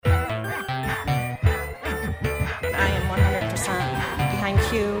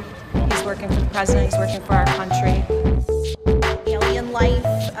Q. He's working for the president. He's working for our country. Alien life,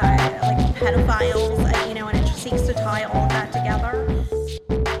 like pedophiles, and it just seeks to tie all of that together.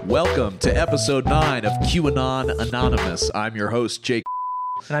 Welcome to episode 9 of QAnon Anonymous. I'm your host, Jake.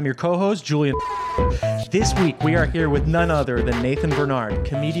 And I'm your co-host, Julian. This week, we are here with none other than Nathan Bernard,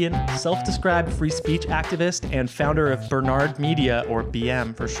 comedian, self-described free speech activist, and founder of Bernard Media, or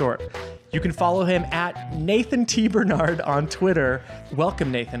BM for short. You can follow him at Nathan T. Bernard on Twitter.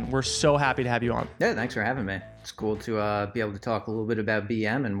 Welcome, Nathan. We're so happy to have you on. Yeah, thanks for having me. It's cool to be able to talk a little bit about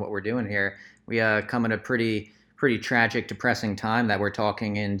BM and what we're doing here. We come at a pretty tragic, depressing time that we're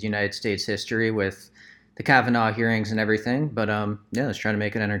talking in United States history with the Kavanaugh hearings and everything. But let's try to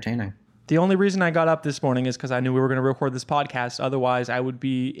make it entertaining. The only reason I got up this morning is because I knew we were going to record this podcast. Otherwise, I would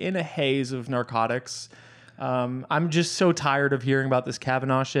be in a haze of narcotics. I'm just so tired of hearing about this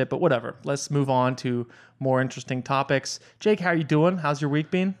Kavanaugh shit, but whatever. Let's move on to more interesting topics. Jake, how are you doing? How's your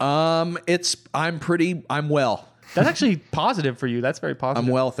week been? I'm well. That's actually positive for you. That's very positive.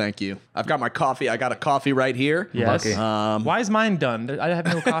 I'm well, thank you. I've got my coffee. I got a coffee right here. Yes. Lucky. Why is mine done? I have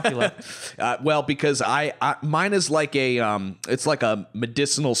no coffee left. Well, because mine is like it's like a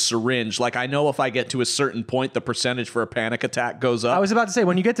medicinal syringe. Like I know if I get to a certain point, the percentage for a panic attack goes up. I was about to say,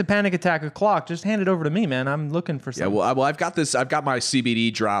 when you get to panic attack o'clock, just hand it over to me, man. I'm looking for something. Yeah, well, I've got my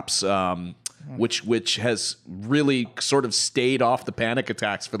CBD drops, which has really sort of stayed off the panic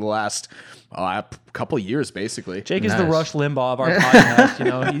attacks for the last couple of years, basically. Jake is the Rush Limbaugh of our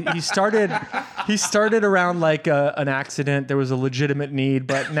podcast. He started around like an accident. There was a legitimate need,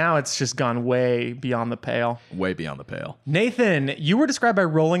 but now it's just gone way beyond the pale. Way beyond the pale. Nathan, you were described by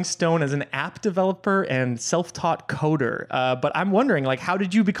Rolling Stone as an app developer and self-taught coder. But I'm wondering, like, how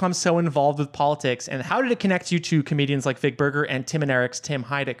did you become so involved with politics, and how did it connect you to comedians like Vic Berger and Tim and Eric's Tim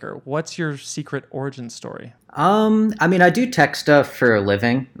Heidecker? What's your secret origin story? I do tech stuff for a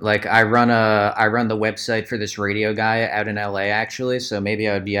living. Like I run the website for this radio guy out in LA, actually. So maybe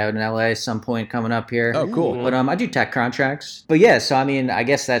I would be out in LA some point coming up here. Oh, cool. But I do tech contracts. But yeah, so I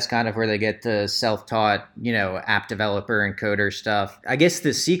guess that's kind of where they get the self-taught, app developer and coder stuff. I guess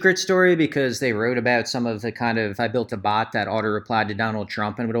the secret story, because they wrote about some of the kind of, I built a bot that auto-replied to Donald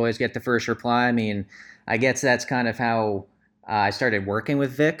Trump and would always get the first reply. I guess that's kind of how I started working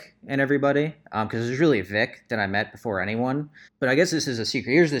with Vic and everybody, because it was really Vic that I met before anyone. But I guess this is a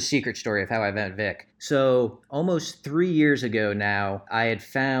secret. Here's the secret story of how I met Vic. So almost 3 years ago now, I had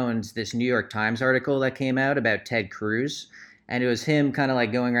found this New York Times article that came out about Ted Cruz. And it was him kind of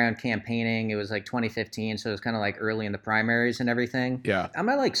like going around campaigning. It was like 2015, so it was kind of like early in the primaries and everything. Yeah. I'm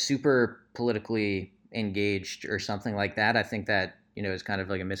not like super politically engaged or something like that. I think that, is kind of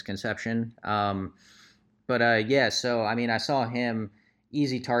like a misconception. But I saw him,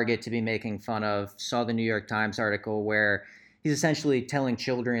 easy target to be making fun of, saw the New York Times article where he's essentially telling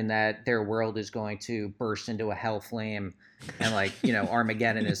children that their world is going to burst into a hell flame and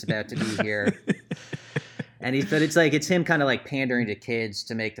Armageddon is about to be here. But it's him kind of like pandering to kids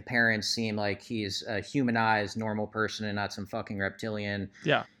to make the parents seem like he's a humanized, normal person and not some fucking reptilian.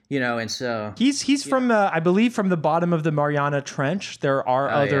 Yeah. And so he's from I believe from the bottom of the Mariana Trench. There are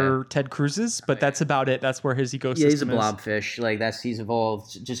other Ted Cruzes, but that's about it. That's where his ecosystem is. Yeah, he's a blobfish. He's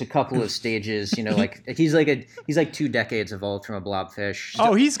evolved just a couple of stages. He's like 2 decades evolved from a blobfish.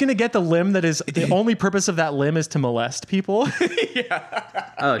 Oh, he's gonna get the limb that is the only purpose of that limb is to molest people. Yeah.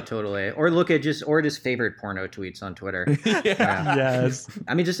 Oh, totally. Or look at just favorite porno tweets on Twitter. Yeah. Yes.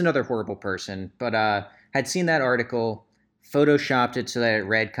 Just another horrible person. But had seen that article. Photoshopped it so that it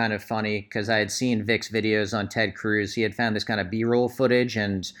read kind of funny because I had seen Vic's videos on Ted Cruz. He had found this kind of B-roll footage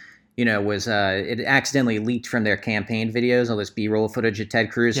and, it accidentally leaked from their campaign videos, all this B-roll footage of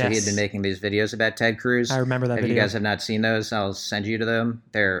Ted Cruz. Yes. So he had been making these videos about Ted Cruz. I remember that video. If you guys have not seen those, I'll send you to them.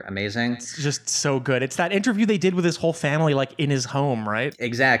 They're amazing. It's just so good. It's that interview they did with his whole family, like in his home, right?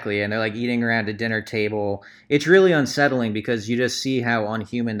 Exactly. And they're like eating around a dinner table. It's really unsettling because you just see how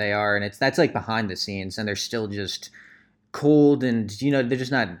unhuman they are. And that's like behind the scenes and they're still just cold and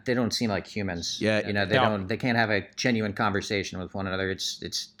they don't seem like humans. Yeah. They can't have a genuine conversation with one another.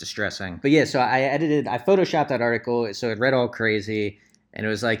 It's distressing. But yeah, so I photoshopped that article so it read all crazy and it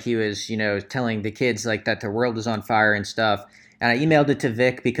was like he was, telling the kids like that the world is on fire and stuff. And I emailed it to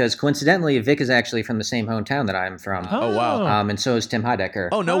Vic because coincidentally Vic is actually from the same hometown that I'm from. Oh wow. And so is Tim Heidecker.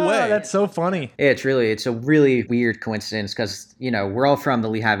 Oh no way. That's so funny. Yeah, it's a really weird coincidence because, we're all from the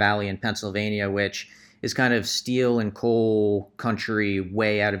Lehigh Valley in Pennsylvania, which is kind of steel and coal country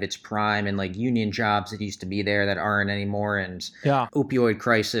way out of its prime, and like union jobs that used to be there that aren't anymore, and opioid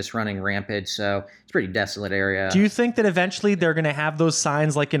crisis running rampant. So it's a pretty desolate area. Do you think that eventually they're going to have those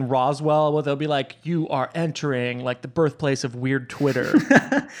signs like in Roswell where they'll be like, you are entering like the birthplace of weird Twitter?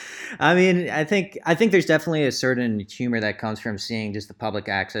 I mean, I think there's definitely a certain humor that comes from seeing just the public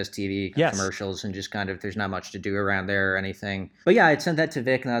access TV commercials and just kind of there's not much to do around there or anything. But yeah, I sent that to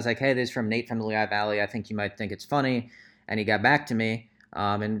Vic and I was like, hey, this is from Nate from the Lehigh Valley. I think you might think it's funny. And he got back to me.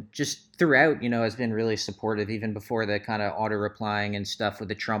 And just throughout, has been really supportive, even before the kind of auto replying and stuff with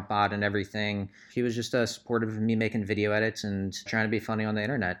the Trump bot and everything. He was just supportive of me making video edits and trying to be funny on the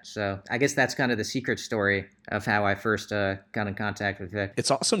internet. So I guess that's kind of the secret story of how I first got in contact with Vic.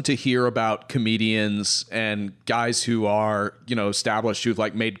 It's awesome to hear about comedians and guys who are, established, who've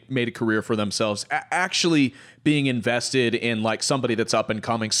like made a career for themselves, actually being invested in like somebody that's up and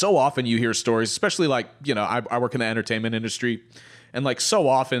coming. So often you hear stories, especially like, I work in the entertainment industry. And like so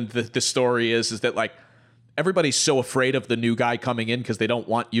often the story is that like everybody's so afraid of the new guy coming in because they don't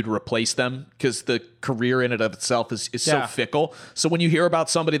want you to replace them because the career in and of itself is so fickle. So when you hear about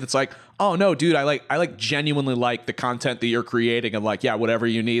somebody that's like, oh no, dude, I genuinely like the content that you're creating and like, yeah, whatever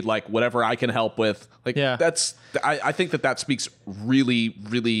you need, like whatever I can help with, like I think that speaks really,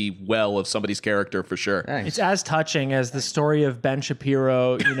 really well of somebody's character for sure. Thanks. It's as touching as the story of Ben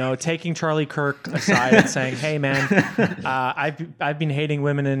Shapiro, taking Charlie Kirk aside and saying, hey man, I've been hating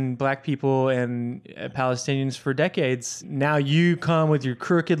women and black people and Palestinians for decades. Now you come with your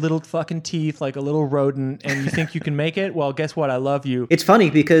crooked little fucking teeth like a little rodent and you think you can make it? Well, guess what? I love you. It's funny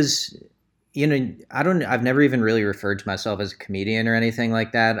because I've never even really referred to myself as a comedian or anything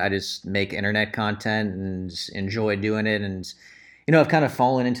like that. I just make internet content and enjoy doing it. And, I've kind of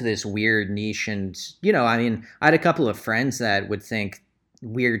fallen into this weird niche. And, I had a couple of friends that would think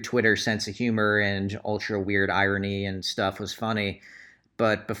weird Twitter sense of humor and ultra weird irony and stuff was funny.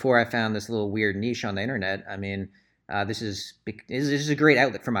 But before I found this little weird niche on the internet, this is a great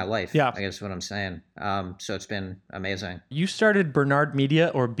outlet for my life. Yeah. I guess is what I'm saying. So it's been amazing. You started Bernard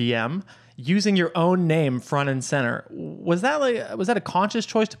Media, or BM, using your own name front and center. Was that a conscious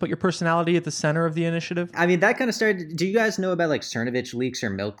choice to put your personality at the center of the initiative? That kind of started. Do you guys know about like Cernovich leaks or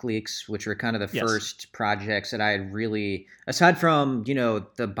Milk leaks, which were kind of the first projects that I had really, aside from,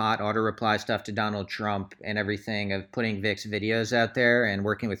 the bot auto reply stuff to Donald Trump and everything, of putting Vic's videos out there and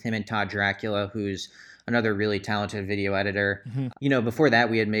working with him and Todd Dracula, who's another really talented video editor. Mm-hmm. Before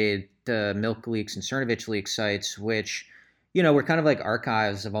that, we had made the Milk Leaks and Cernovich Leaks sites, which, were kind of like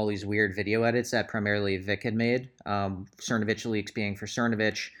archives of all these weird video edits that primarily Vic had made. Cernovich Leaks being for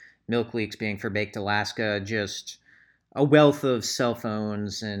Cernovich, Milk Leaks being for Baked Alaska, just a wealth of cell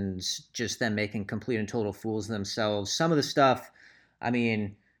phones and just them making complete and total fools of themselves. Some of the stuff,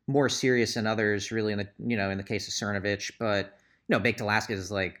 more serious than others, really, in the case of Cernovich, but Baked Alaska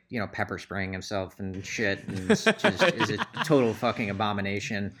is like, pepper spraying himself and shit, and is a total fucking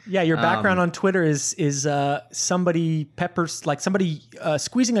abomination. Yeah, your background on Twitter is somebody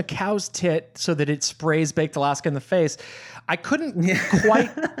squeezing a cow's tit so that it sprays Baked Alaska in the face. I couldn't quite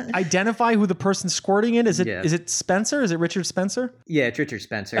identify who the person squirting it. Is it Spencer? Is it Richard Spencer? Yeah, it's Richard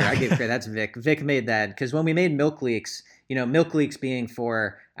Spencer. I give credit. That's Vic. Vic made that because when we made Milk Leaks, Milk Leaks being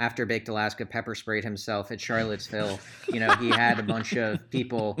for after Baked Alaska pepper sprayed himself at Charlottesville, he had a bunch of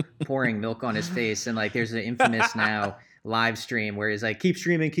people pouring milk on his face. And like, there's an infamous now live stream where he's like, keep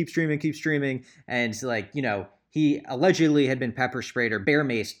streaming. And it's like, he allegedly had been pepper sprayed or bear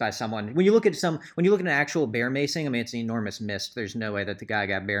maced by someone. When you look at an actual bear macing, it's an enormous mist. There's no way that the guy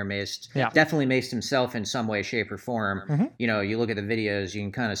got bear maced. Yeah. Definitely maced himself in some way, shape, or form. Mm-hmm. You look at the videos, you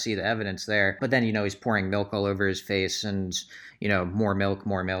can kind of see the evidence there. But then, he's pouring milk all over his face and, more milk,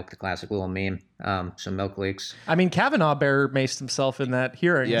 the classic little meme. Some Milk Leaks. Kavanaugh bear maced himself in that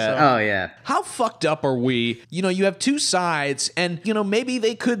hearing. Yeah. So. Oh, yeah. How fucked up are we? You have two sides, and, maybe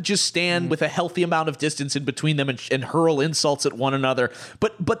they could just stand with a healthy amount of distance in between them and hurl insults at one another.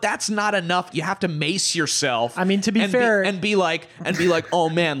 But that's not enough. You have to mace yourself. To be fair. And be like, oh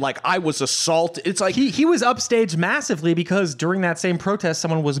man, like I was assaulted. It's like. He was upstaged massively because during that same protest,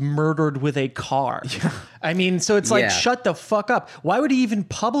 someone was murdered with a car. Yeah. So it's like, shut the fuck up. Why would he even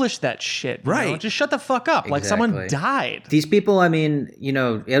publish that shit? Right. Just shut the fuck up. Exactly. Like someone died. These people,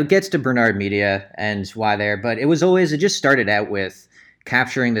 it gets to Bernard Media and why but it just started out with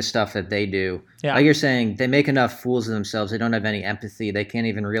capturing the stuff that they do. Yeah. Like you're saying, they make enough fools of themselves. They don't have any empathy. They can't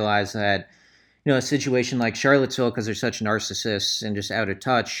even realize that, a situation like Charlottesville, because they're such narcissists and just out of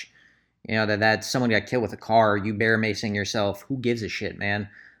touch, that someone got killed with a car, you bear macing yourself. Who gives a shit, man?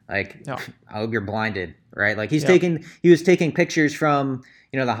 Like, No. I hope you're blinded, right? Like he was taking pictures from,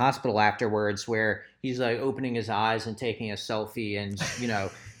 the hospital afterwards where he's like opening his eyes and taking a selfie, and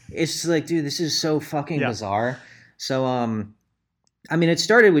it's just like, dude, this is so fucking bizarre. So, I mean, it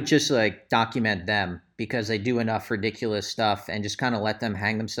started with just like document them because they do enough ridiculous stuff and just kind of let them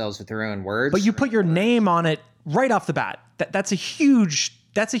hang themselves with their own words. But you put your name on it right off the bat. That's a huge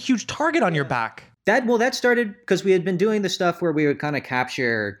target on your back. That started because we had been doing the stuff where we would kind of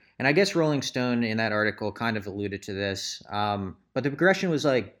capture, and I guess Rolling Stone in that article kind of alluded to this. But the progression was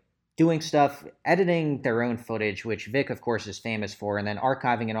like doing stuff, editing their own footage, which Vic, of course, is famous for, and then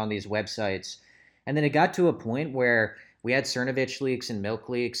archiving it on these websites. And then it got to a point where we had Cernovich leaks and Milk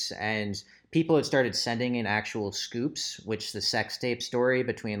leaks, and people had started sending in actual scoops, which the sex tape story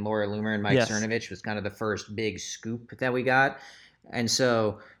between Laura Loomer and Mike Cernovich was kind of the first big scoop that we got. And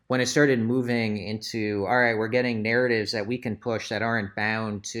so when it started moving into, all right, we're getting narratives that we can push that aren't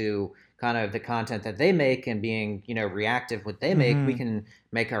bound to kind of the content that they make and being, reactive what they make, we can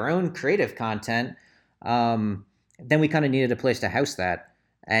make our own creative content. Then we kind of needed a place to house that.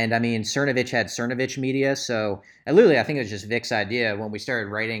 And I mean, Cernovich had Cernovich Media. So literally, I think it was just Vic's idea when we started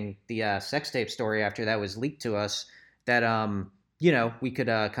writing the sex tape story after that was leaked to us that, we could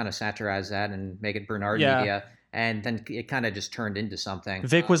kind of satirize that and make it Bernard Media. And then it kind of just turned into something.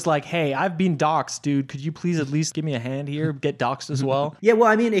 Vic was like, hey, I've been doxxed, dude. Could you please at least give me a hand here? Get doxxed as well? Yeah, well,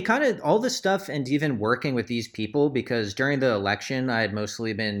 I mean, it kind of, all this stuff and even working with these people, because during the election, I had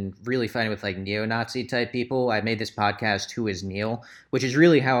mostly been really fighting with like neo-Nazi type people. I made this podcast, Who is Neil? Which is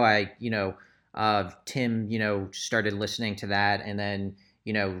really how I, Tim, started listening to that and then,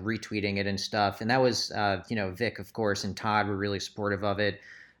 retweeting it and stuff. And that was, Vic, of course, and Todd were really supportive of it.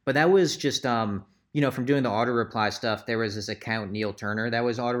 But that was just, from doing the auto reply stuff, there was this account, Neil Turner, that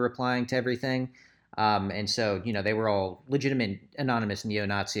was auto replying to everything. And so, they were all legitimate anonymous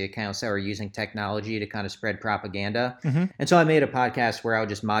neo-Nazi accounts that were using technology to kind of spread propaganda. And so I made a podcast where I would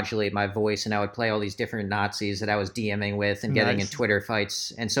just modulate my voice and I would play all these different Nazis that I was DMing with and getting in Twitter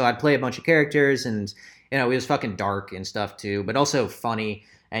fights. And so I'd play a bunch of characters and, it was fucking dark and stuff too, but also funny.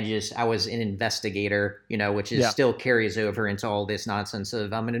 And I was an investigator, which is still carries over into all this nonsense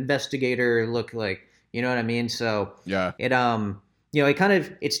of I'm an investigator, look like, you know what I mean? So it,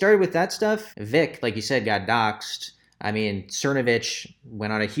 it started with that stuff. Vic, like you said, got doxxed. I mean, Cernovich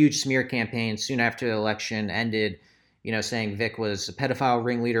went on a huge smear campaign soon after the election ended, saying Vic was a pedophile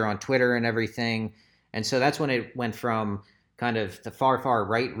ringleader on Twitter and everything. And so that's when it went from kind of the far, far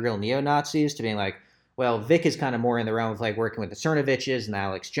right, real neo-Nazis to being like, well, Vic is kind of more in the realm of like working with the Cernoviches and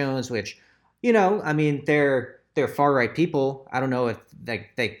Alex Jones, which, I mean, they're far right people. I don't know if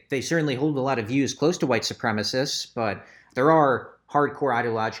they certainly hold a lot of views close to white supremacists, but there are hardcore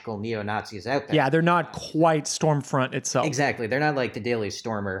ideological neo-Nazis out there. Yeah, they're not quite Stormfront itself. Exactly. They're not like the Daily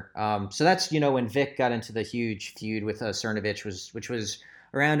Stormer. So that's, when Vic got into the huge feud with Cernovich, which was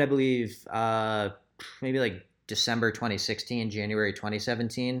around, I believe, maybe like December 2016, January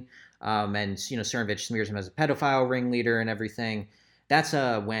 2017. And, Cernovich smears him as a pedophile ringleader and everything. That's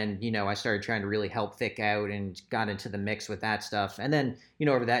when, I started trying to really help Vic out and got into the mix with that stuff. And then,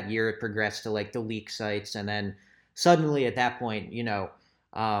 over that year, it progressed to like the leak sites. And then suddenly at that point,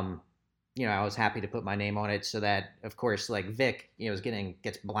 I was happy to put my name on it so that, of course, like Vic,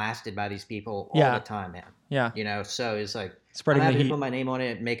 gets blasted by these people all the time, man. Yeah. So it's like, spreading I'm happy the to heat. put my name on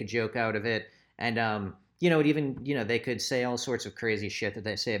it, make a joke out of it. And, it even, they could say all sorts of crazy shit that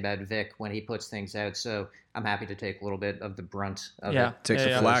they say about Vic when he puts things out. So I'm happy to take a little bit of the brunt of it. Takes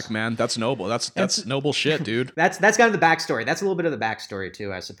the flack, man. That's noble. That's noble shit, dude. That's kind of the backstory. That's a little bit of the backstory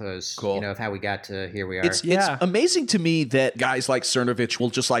too, I suppose. Cool. Of how we got to here we are. It's amazing to me that guys like Cernovich will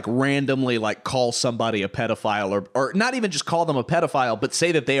just like randomly like call somebody a pedophile or not even just call them a pedophile, but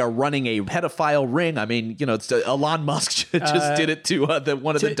say that they are running a pedophile ring. I mean, it's Elon Musk just did it to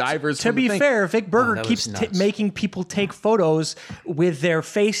one of the divers. To be fair, Vic Berger keeps making people take photos with their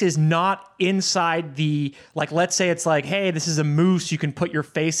faces not inside the, like, let's say it's like, hey, this is a moose, you can put your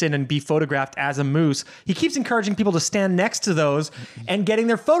face in and be photographed as a moose. He keeps encouraging people to stand next to those and getting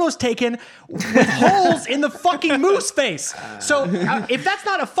their photos taken with holes in the fucking moose face. So if that's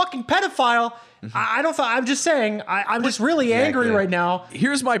not a fucking pedophile, I'm just saying, I'm just really angry right now.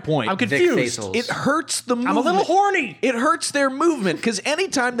 Here's my point. I'm confused. It hurts the movement. I'm a little horny. It hurts their movement because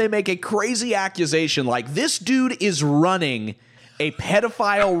anytime they make a crazy accusation like this dude is running a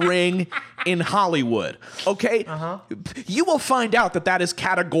pedophile ring in Hollywood, okay? You will find out that is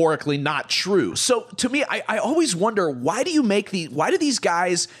categorically not true. So to me, I always wonder, why do these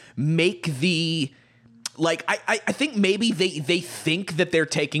guys make the like I think maybe they think that they're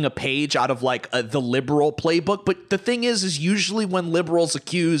taking a page out of like the liberal playbook, but the thing is usually when liberals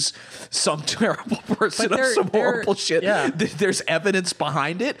accuse some terrible person of some horrible shit, there's evidence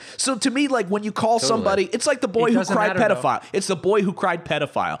behind it. So to me, like when you call somebody, it's like the boy who cried pedophile. It's the boy who cried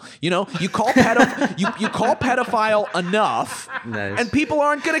pedophile. You know, you call you call pedophile enough, and people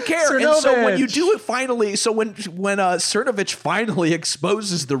aren't going to care. Cernovich. And so when you do it finally, so when Cernovich finally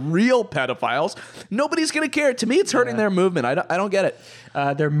exposes the real pedophiles, nobody's going to care. To me, it's hurting their movement. I don't get it.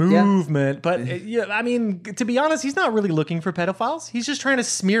 Their movement. But I mean, to be honest, he's not really looking for pedophiles. He's just trying to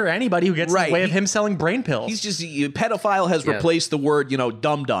smear anybody who gets in the way of him selling brain pills. He's just pedophile has replaced the word,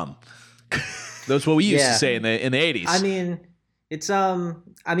 dum dum. That's what we used to say in the 80s. I mean,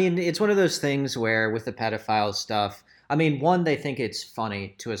 it's one of those things where with the pedophile stuff, I mean, one, they think it's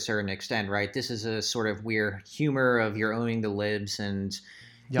funny to a certain extent, right? This is a sort of weird humor of you're owning the libs and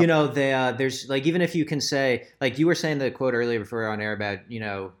there's like, even if you can say, like you were saying the quote earlier before we were on air about,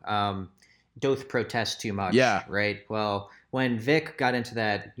 don't protest too much. Yeah. Right. Well, when Vic got into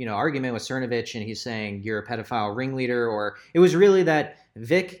that, argument with Cernovich and he's saying you're a pedophile ringleader, or it was really that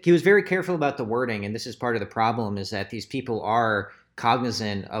Vic, he was very careful about the wording. And this is part of the problem, is that these people are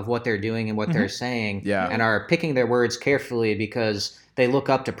cognizant of what they're doing and what they're saying and are picking their words carefully because they look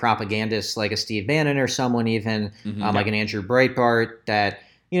up to propagandists like a Steve Bannon or someone even like an Andrew Breitbart that,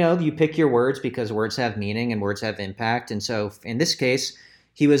 you pick your words because words have meaning and words have impact. And so in this case,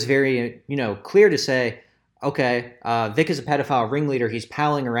 he was very, clear to say, okay, Vic is a pedophile ringleader. He's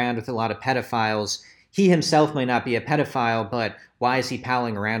palling around with a lot of pedophiles. He himself may not be a pedophile, but why is he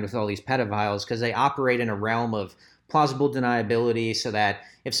palling around with all these pedophiles? Because they operate in a realm of plausible deniability, so that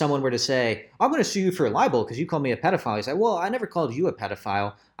if someone were to say, I'm going to sue you for libel because you called me a pedophile, you say, well, I never called you a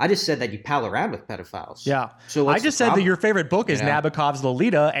pedophile. I just said that you pal around with pedophiles. Yeah. So I just said that your favorite book is Nabokov's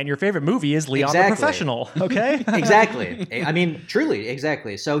Lolita and your favorite movie is Leon the Professional. Okay? Exactly. I mean, truly,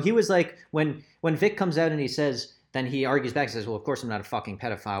 exactly. So he was like, when Vic comes out and he says, then he argues back and says, well, of course I'm not a fucking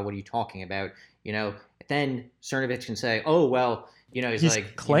pedophile. What are you talking about? Then Cernovich can say, oh, well, he's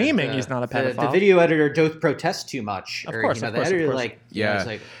like claiming he's not a pedophile. The video editor don't protest too much. Of course, the editor, of course.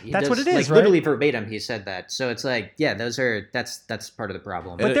 like, that's what it is, right? Literally verbatim, he said that. So it's like, that's part of the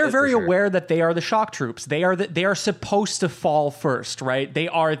problem. But they're very aware that they are the shock troops. They are supposed to fall first, right? They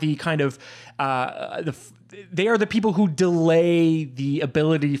are the kind of they are the people who delay the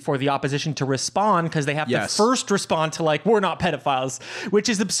ability for the opposition to respond because they have to first respond to like, we're not pedophiles, which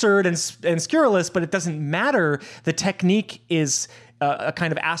is absurd and scurrilous, but it doesn't matter. The technique is a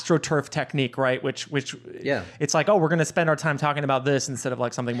kind of astroturf technique, right? Which it's like, oh, we're going to spend our time talking about this instead of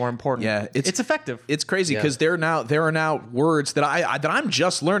like something more important. Yeah, it's effective. It's crazy because there are now words that I'm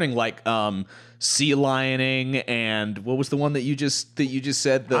just learning, like sea lioning, and what was the one that you just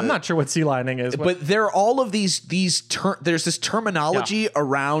said? I'm not sure what sea lioning is, but there are all of these there's this terminology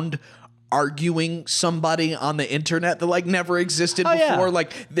around arguing somebody on the internet that like never existed before.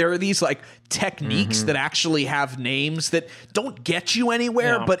 Like there are these like techniques that actually have names that don't get you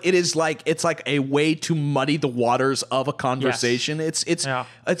anywhere, but it's like a way to muddy the waters of a conversation. It's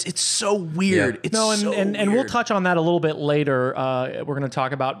so weird. It's and we'll touch on that a little bit later. We're going to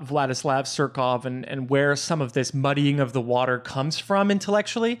talk about Vladislav Surkov and where some of this muddying of the water comes from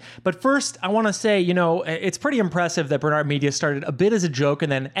intellectually. But first, I want to say, it's pretty impressive that Bernard Media started a bit as a joke and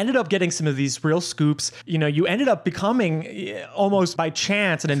then ended up getting some of these real scoops. You ended up becoming almost by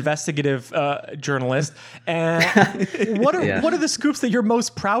chance an investigative journalist. And what are the scoops that you're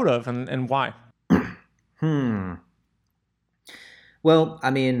most proud of, and why? Well, I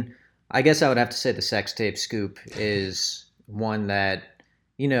mean, I guess I would have to say the sex tape scoop is one that,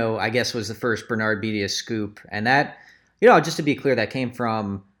 I guess was the first Bernard Media scoop. And that, just to be clear, that came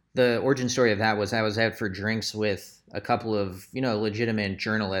from the origin story of that was I was out for drinks with a couple of, legitimate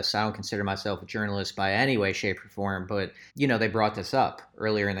journalists. I don't consider myself a journalist by any way, shape, or form, but, they brought this up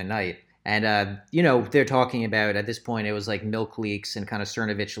earlier in the night. And, they're talking about, at this point, it was like Milk leaks and kind of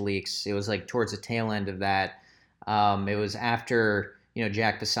Cernovich leaks. It was like towards the tail end of that. It was after,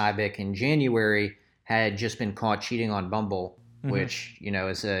 Jack Posobiec in January had just been caught cheating on Bumble, which,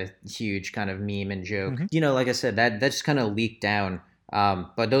 is a huge kind of meme and joke. Like I said, that just kind of leaked down.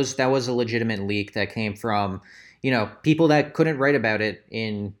 But that was a legitimate leak that came from, people that couldn't write about it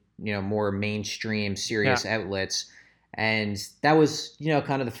in, more mainstream, serious outlets. And that was,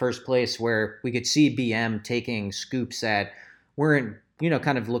 kind of the first place where we could see BM taking scoops that weren't,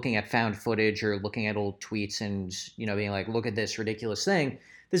 kind of looking at found footage or looking at old tweets and, being like, look at this ridiculous thing.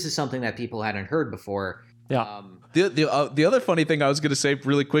 This is something that people hadn't heard before. Yeah. The other funny thing I was going to say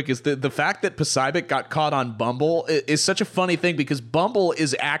really quick is the fact that Poseidon got caught on Bumble is such a funny thing, because Bumble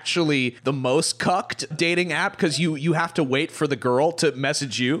is actually the most cucked dating app, because you have to wait for the girl to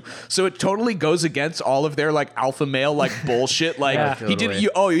message you. So it totally goes against all of their like alpha male like bullshit. Like Yeah. he did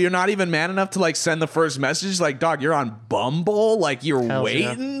you're not even man enough to like send the first message. Like, dog, you're on Bumble. Like you're Hells yeah.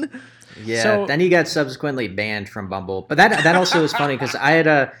 waiting. Yeah, So- then he got subsequently banned from Bumble. But that also was funny because I had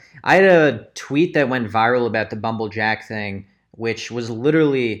a tweet that went viral about the Bumble Jack thing, which was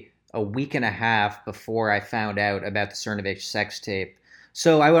literally a week and a half before I found out about the Cernovich sex tape.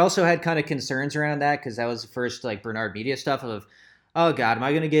 So I also had kind of concerns around that, because that was the first like Bernard Media stuff of, oh God, am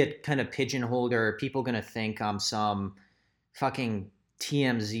I going to get kind of pigeonholed, or are people going to think I'm some fucking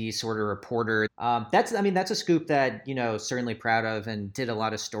TMZ sort of reporter? That's a scoop that, certainly proud of, and did a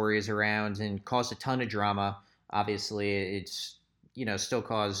lot of stories around and caused a ton of drama. Obviously, it's, still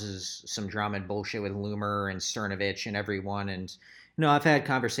causes some drama and bullshit with Loomer and Cernovich and everyone. And, I've had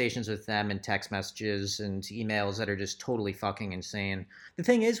conversations with them and text messages and emails that are just totally fucking insane. The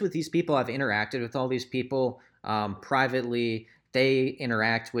thing is, with these people, I've interacted with all these people privately. They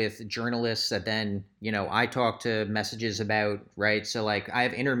interact with journalists that then, I talk to messages about, right? So like I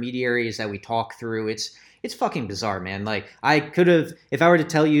have intermediaries that we talk through. It's fucking bizarre, man. Like I could have, if I were to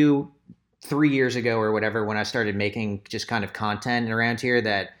tell you 3 years ago or whatever, when I started making just kind of content around here,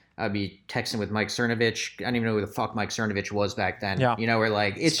 that I'd be texting with Mike Cernovich. I don't even know who the fuck Mike Cernovich was back then. Yeah. We're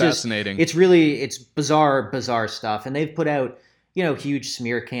like, it's fascinating. It's bizarre stuff. And they've put out, huge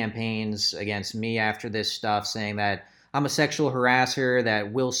smear campaigns against me after this stuff, saying that I'm a sexual harasser,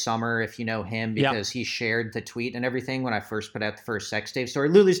 that Will Sommer, if you know him, because he shared the tweet and everything when I first put out the first sex tape story.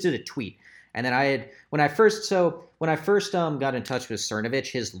 Literally just did a tweet. And then when I first got in touch with Cernovich,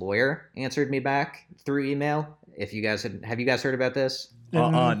 his lawyer answered me back through email. Have you guys heard about this?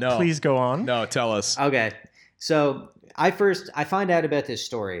 No. Please go on. No, tell us. Okay. So I find out about this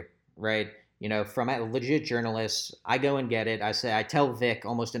story, right? From a legit journalist. I go and get it. I tell Vic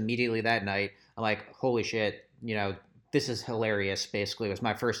almost immediately that night. I'm like, holy shit, this is hilarious, basically, was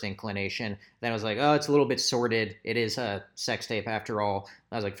my first inclination. Then I was like, oh, it's a little bit sordid. It is a sex tape after all.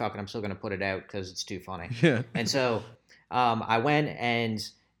 I was like, fuck it, I'm still going to put it out because it's too funny. Yeah. And so I went, and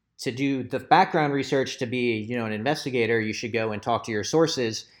to do the background research, to be, an investigator, you should go and talk to your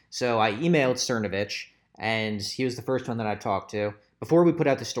sources. So I emailed Cernovich, and he was the first one that I talked to. Before we put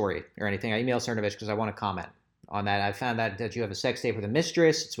out the story or anything, I emailed Cernovich because I want to comment on that. I found out that you have a sex tape with a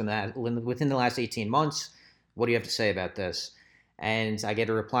mistress. It's within the last 18 months. What do you have to say about this? And I get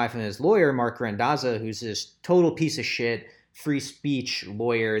a reply from his lawyer, Mark Randazza, who's this total piece of shit free speech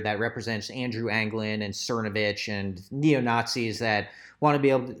lawyer that represents Andrew Anglin and Cernovich and neo-Nazis that want to be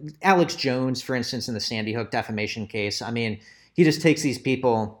able to, Alex Jones, for instance, in the Sandy Hook defamation case. I mean, he just takes these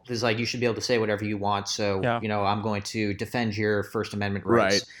people, is like, you should be able to say whatever you want. So, I'm going to defend your First Amendment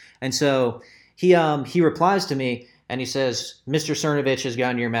rights. Right. And so he replies to me, and he says, Mr. Cernovich has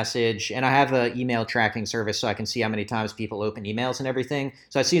gotten your message. And I have an email tracking service so I can see how many times people open emails and everything.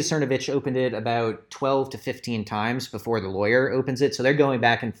 So I see Cernovich opened it about 12 to 15 times before the lawyer opens it. So they're going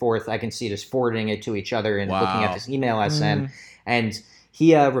back and forth. I can see just forwarding it to each other and looking at this email I sent. And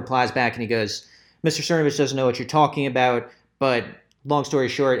he replies back and he goes, Mr. Cernovich doesn't know what you're talking about. But long story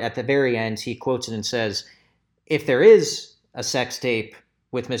short, at the very end, he quotes it and says, if there is a sex tape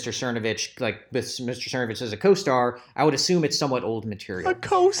with Mr. Cernovich, like with Mr. Cernovich as a co-star, I would assume it's somewhat old material. A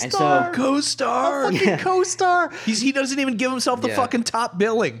co-star. And so, Co-star. A fucking co-star. He doesn't even give himself the Yeah. fucking top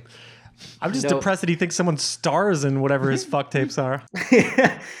billing. I'm just No. depressed that he thinks someone stars in whatever his fuck tapes are.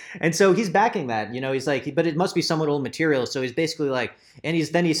 and so he's backing that, he's like, but it must be somewhat old material. So he's basically like, and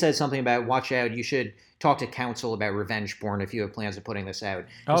he said something about, watch out, you should talk to counsel about revenge porn if you have plans of putting this out.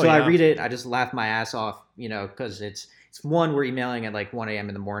 Oh, so yeah. I read it, I just laugh my ass off, because it's one, we're emailing at like 1 a.m.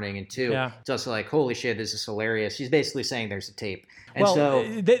 in the morning, and two, it's also like, holy shit, this is hilarious. She's basically saying there's a tape. And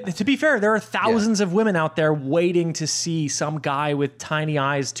to be fair, there are thousands of women out there waiting to see some guy with tiny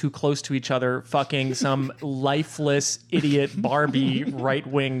eyes too close to each other fucking some lifeless idiot Barbie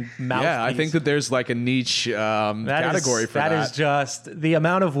right-wing mouthpiece. Yeah, I think that there's like a niche category for that. That is just the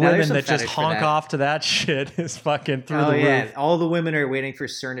amount of there's women some that just fetish for honk that. off to that shit is fucking through Oh the yeah, roof. all the women are waiting for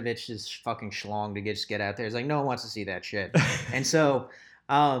Cernovich's fucking schlong to just get out there. It's like, no one wants to see that shit. And so,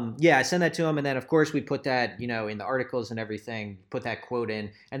 I send that to him, and then of course we put that, in the articles and everything, put that quote in,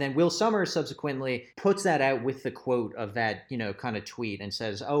 and then Will Sommer subsequently puts that out with the quote of that, kind of tweet, and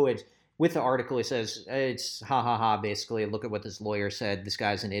says, oh, it's with the article. He says it's ha ha ha, basically. Look at what this lawyer said. This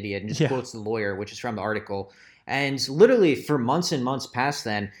guy's an idiot, and just quotes the lawyer, which is from the article. And literally for months and months past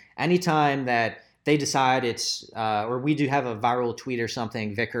then, anytime that they decide it's, or we do have a viral tweet or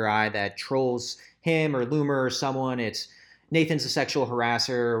something, Vic or I, that trolls him or Loomer or someone. It's Nathan's a sexual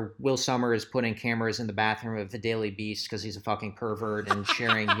harasser. Will Sommer is putting cameras in the bathroom of the Daily Beast because he's a fucking pervert and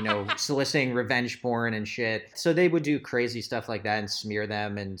sharing, soliciting revenge porn and shit. So they would do crazy stuff like that and smear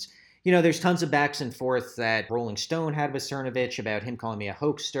them. And, there's tons of backs and forth that Rolling Stone had with Cernovich about him calling me a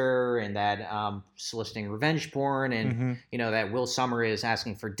hoaxer and that soliciting revenge porn and, that Will Sommer is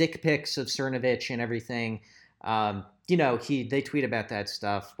asking for dick pics of Cernovich and everything. They tweet about that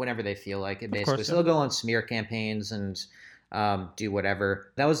stuff whenever they feel like it, basically. So they'll go on smear campaigns and do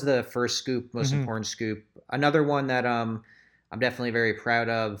whatever. That was the first scoop, most important scoop. Another one that I'm definitely very proud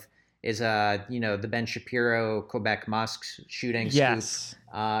of is the Ben Shapiro Quebec mosque shooting scoop.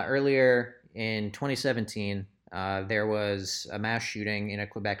 Earlier in 2017, there was a mass shooting in a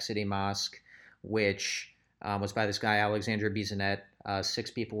Quebec City mosque, which was by this guy Alexandre Bisonet.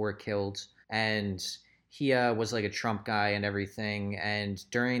 6 people were killed, and he was like a Trump guy and everything. And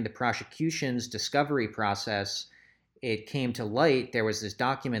during the prosecution's discovery process, it came to light. There was this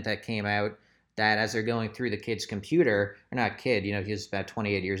document that came out that as they're going through the kid's computer, or not kid, he was about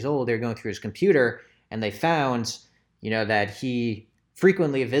 28 years old. They're going through his computer and they found, that he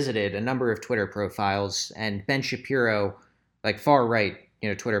frequently visited a number of Twitter profiles and Ben Shapiro, like far right,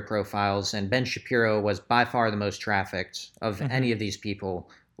 Twitter profiles. And Ben Shapiro was by far the most trafficked of any of these people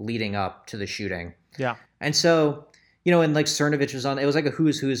leading up to the shooting. Yeah. And so, and like Cernovich was on, it was like a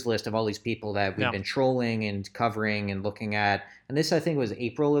who's list of all these people that we've been trolling and covering and looking at. And this, I think, was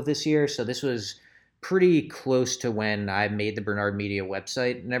April of this year. So this was pretty close to when I made the Bernard Media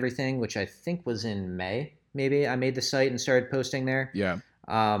website and everything, which I think was in May. Maybe I made the site and started posting there. Yeah.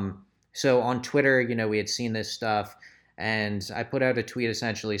 So on Twitter, we had seen this stuff, and I put out a tweet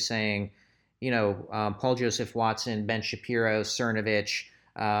essentially saying, Paul Joseph Watson, Ben Shapiro, Cernovich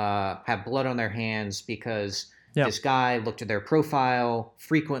have blood on their hands because this guy looked at their profile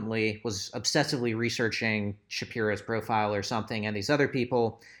frequently, was obsessively researching Shapiro's profile or something, and these other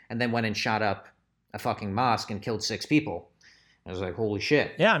people, and then went and shot up a fucking mosque and killed 6 people. I was like, holy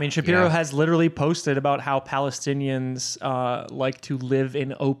shit. Yeah, I mean, Shapiro has literally posted about how Palestinians like to live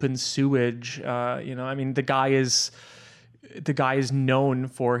in open sewage. The guy is known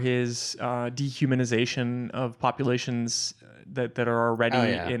for his dehumanization of populations that are already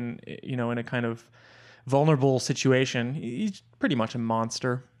in a kind of vulnerable situation. He's pretty much a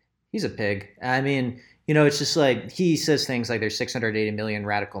monster. He's a pig. I mean, it's just like he says things like there's 680 million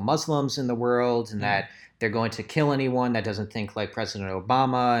radical Muslims in the world and that they're going to kill anyone that doesn't think like President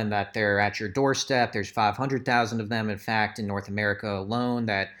Obama and that they're at your doorstep. There's 500,000 of them, in fact, in North America alone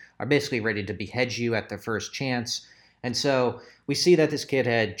that are basically ready to behead you at the first chance. And so we see that this kid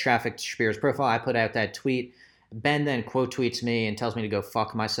had trafficked Shapiro's profile. I put out that tweet. Ben then quote tweets me and tells me to go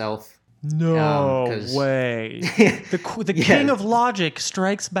fuck myself. No way. The king of logic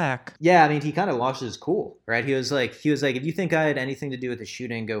strikes back. Yeah, I mean, he kind of lost his cool, right? He was like, if you think I had anything to do with the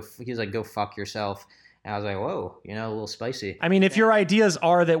shooting, he was like, go fuck yourself. And I was like, whoa, a little spicy. I mean, if your ideas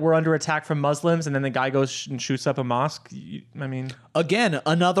are that we're under attack from Muslims and then the guy goes and shoots up a mosque, Again,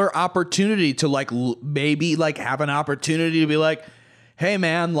 another opportunity to maybe have an opportunity to be like, hey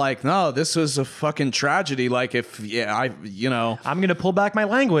man, no, this was a fucking tragedy. I'm going to pull back my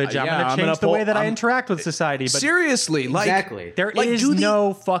language. I'm going to change the way that I interact with society. But seriously, exactly. There's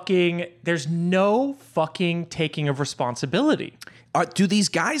no fucking taking of responsibility. Do these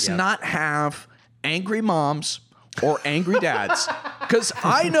guys not have angry moms or angry dads? Because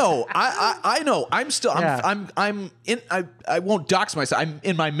I know, I won't dox myself. I'm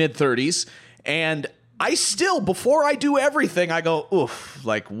in my mid-30s, and I still, before I do everything, I go, oof,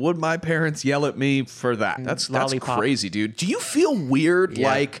 would my parents yell at me for that? That's crazy, dude. Do you feel weird?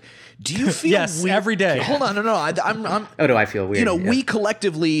 Yeah. Do you feel yes, weird? every day. Hold on, no. I'm oh, do I feel weird? We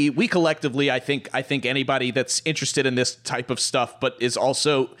collectively, I think anybody that's interested in this type of stuff, but is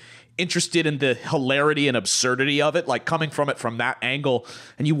also interested in the hilarity and absurdity of it, coming from it from that angle,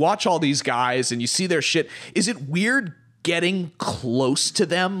 and you watch all these guys and you see their shit, is it weird getting close to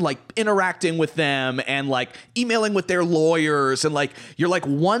them, interacting with them and emailing with their lawyers, and you're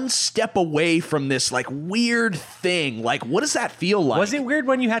one step away from this weird thing? What does that feel like? Was it weird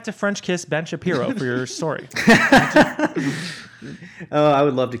when you had to French kiss Ben Shapiro for your story? Oh, I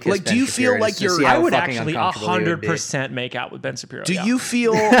would love to kiss Ben do you Shapiro feel like you're I would actually 100% make out with Ben Shapiro. Do you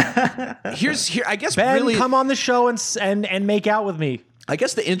feel here I guess Ben, really come on the show and make out with me. I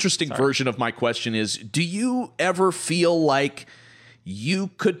guess the interesting version of my question is, do you ever feel like you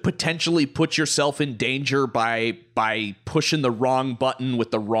could potentially put yourself in danger by pushing the wrong button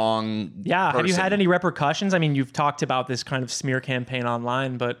with the wrong Yeah. Have you person. had any repercussions? I mean, you've talked about this kind of smear campaign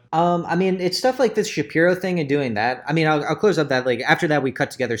online, but I mean, it's stuff like this Shapiro thing and doing that. I mean, I'll close up that. Like after that, we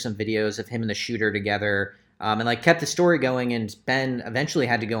cut together some videos of him and the shooter together, and like kept the story going. And Ben eventually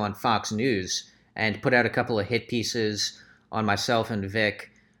had to go on Fox News and put out a couple of hit pieces on myself and Vic.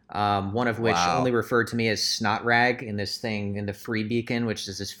 One of which only referred to me as snot rag in this thing in the Free Beacon, which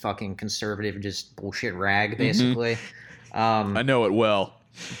is this fucking conservative, just bullshit rag, basically. I know it well.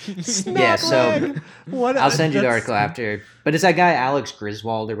 Yeah, so what? I'll send you the that's- article after. But it's that guy Alex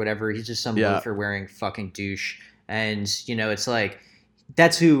Griswold or whatever. He's just some Yeah. loafer wearing fucking douche. And, you know, it's like,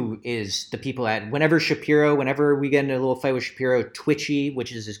 that's who is the people at, whenever we get into a little fight with Shapiro, Twitchy,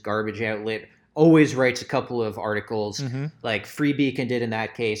 which is this garbage outlet, always writes a couple of articles like Free Beacon did in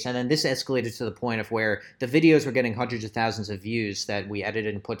that case. And then this escalated to the point of where the videos were getting hundreds of thousands of views that we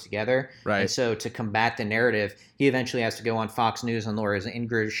edited and put together. Right. And so to combat the narrative, he eventually has to go on Fox News on Laura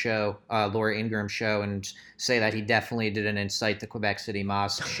Ingram's show, and say that he definitely didn't incite the Quebec City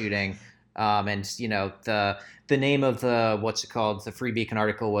mosque shooting. And, you know, the name of the Free Beacon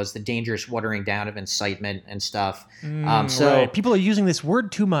article was The Dangerous Watering Down of Incitement and stuff. So Right. People are using this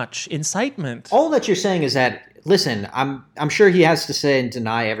word too much. Incitement. all that you're saying is that, listen, I'm sure he has to say and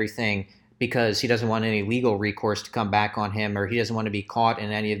deny everything because he doesn't want any legal recourse to come back on him, or he doesn't want to be caught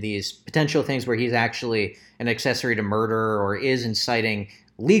in any of these potential things where he's actually an accessory to murder or is inciting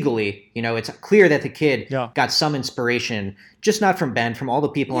legally. You know, it's clear that the kid got some inspiration, just not from Ben, from all the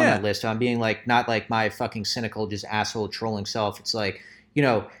people on that list. So I'm being like, not like my fucking cynical, just asshole trolling self. It's like, you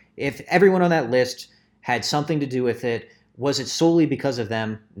know, if everyone on that list had something to do with it, was it solely because of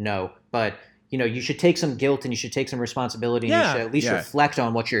them? No. But, you know, you should take some guilt and you should take some responsibility and you should at least reflect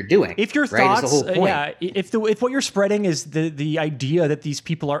on what you're doing. If your right, thoughts, is the whole point. if what you're spreading is the idea that these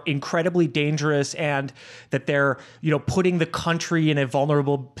people are incredibly dangerous and that they're, you know, putting the country in a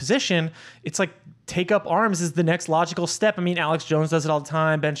vulnerable position, it's like take up arms is the next logical step. I mean, Alex Jones does it all the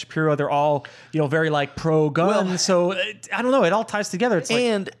time. Ben Shapiro, they're all, you know, very like pro-gun. Well, so I don't know. It all ties together. It's like,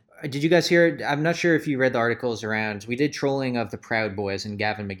 And Did you guys hear? I'm not sure if you read the articles around. We did trolling of the Proud Boys and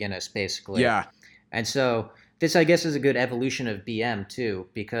Gavin McInnes, basically. yeah, And so this, I guess, is a good evolution of BM too,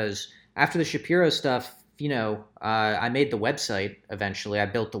 because after the Shapiro stuff, you know, I made the website eventually. I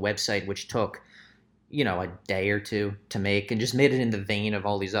built the website, which took, you know, a day or two to make, and just made it in the vein of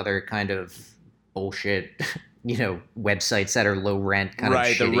all these other kind of bullshit, you know, websites that are low rent, kind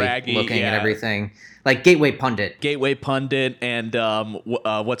Right, of the shitty raggy, looking yeah. and everything. Like Gateway Pundit. Gateway Pundit and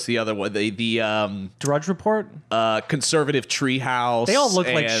what's the other one? The Drudge Report. Conservative Treehouse. They all look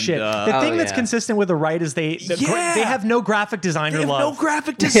like and, shit. The thing that's yeah. consistent with the right is they have no graphic designer They have love. no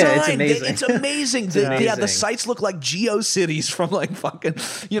graphic design. it's amazing. It's amazing. Yeah, the sites look like GeoCities from like fucking,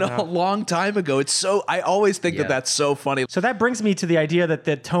 you know, a long time ago. It's so, I always think that that's so funny. So that brings me to the idea that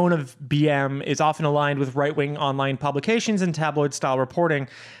the tone of BM is often aligned with right-wing online publications and tabloid-style reporting.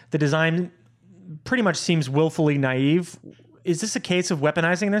 The design pretty much seems willfully naive. Is this a case of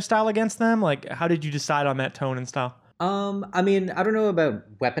weaponizing their style against them? Like, how did you decide on that tone and style? I mean, I don't know about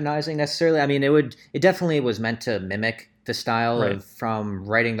weaponizing necessarily. I mean, it definitely was meant to mimic the style of, from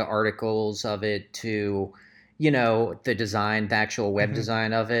writing the articles of it to, you know, the design, the actual web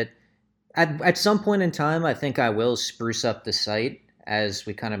design of it. At some point in time, I think I will spruce up the site as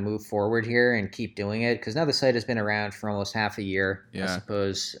we kind of move forward here and keep doing it, because now the site has been around for almost half a year, I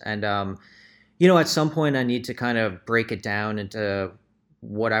suppose. And, you know, at some point I need to kind of break it down into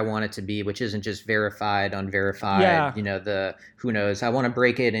what I want it to be, which isn't just verified, unverified, you know, who knows. I want to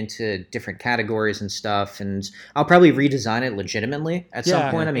break it into different categories and stuff, and I'll probably redesign it legitimately at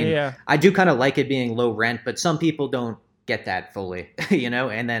some point. I mean, I do kind of like it being low rent, but some people don't get that fully, you know,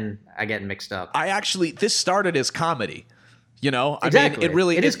 and then I get mixed up. This started as comedy. You know, Exactly. I mean, it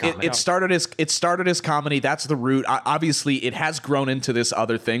really is comedy. It started as comedy. That's the root. Obviously, it has grown into this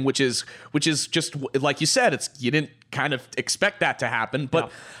other thing, which is just like you said. You didn't kind of expect that to happen,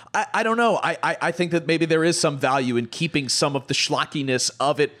 but I don't know. I think that maybe there is some value in keeping some of the schlockiness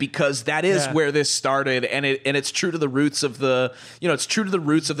of it, because that is where this started, and it's true to the roots of the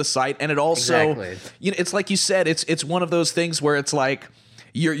site, and it also you know, it's like you said, it's one of those things where it's like,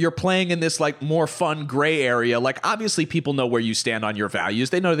 you're playing in this like more fun gray area. Like, obviously people know where you stand on your values.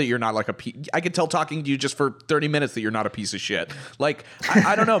 They know that you're not like I can tell talking to you just for 30 minutes that you're not a piece of shit. Like,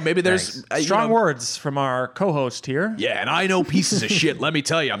 I don't know. Maybe there's strong words from our co-host here. Yeah, and I know pieces of shit. Let me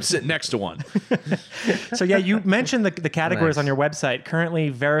tell you, I'm sitting next to one. So yeah, you mentioned the categories on your website. Currently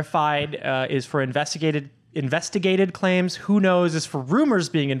verified is for investigative investigated claims. Who knows is for rumors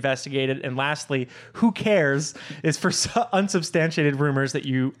being investigated. And lastly, who cares is for unsubstantiated rumors that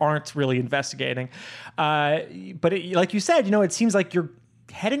you aren't really investigating. Like you said, it seems like you're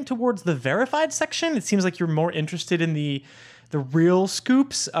heading towards the verified section. It seems like you're more interested in the real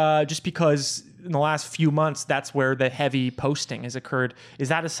scoops, just because in the last few months, that's where the heavy posting has occurred. Is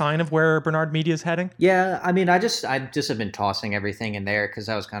that a sign of where Bernard Media is heading? Yeah, I mean, I just have been tossing everything in there because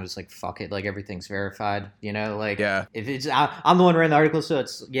I was kind of just like, fuck it, like everything's verified, if it's, I'm the one writing the article, so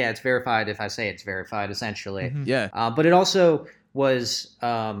it's verified if I say it's verified, essentially. Mm-hmm. Yeah. But it also was,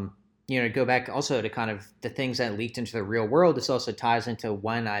 to go back also to kind of the things that leaked into the real world. This also ties into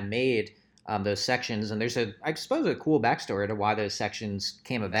when I made those sections, and there's I suppose a cool backstory to why those sections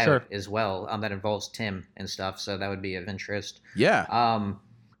came about as well, that involves Tim and stuff, so that would be of interest. Yeah.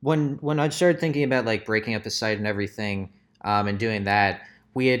 When I started thinking about like breaking up the site and everything, and doing that,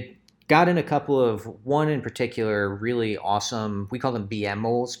 we had gotten a couple of, one in particular, really awesome, we call them BM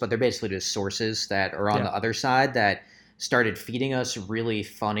moles, but they're basically just sources that are on the other side that started feeding us really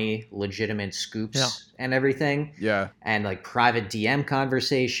funny, legitimate scoops and everything. Yeah. And like private DM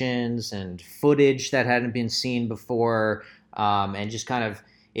conversations and footage that hadn't been seen before. And just kind of,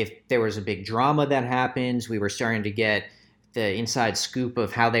 if there was a big drama that happens, we were starting to get the inside scoop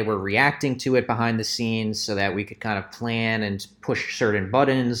of how they were reacting to it behind the scenes so that we could kind of plan and push certain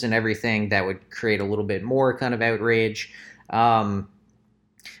buttons and everything that would create a little bit more kind of outrage. But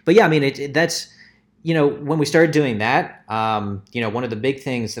yeah, I mean, that's, when we started doing that, one of the big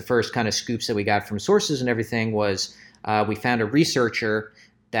things, the first kind of scoops that we got from sources and everything was we found a researcher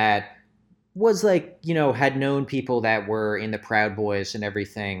that was like, had known people that were in the Proud Boys and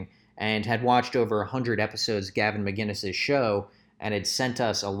everything and had watched over 100 episodes of Gavin McInnes's show and had sent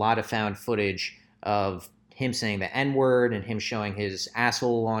us a lot of found footage of him saying the N-word and him showing his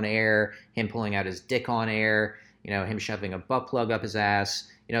asshole on air, him pulling out his dick on air, him shoving a butt plug up his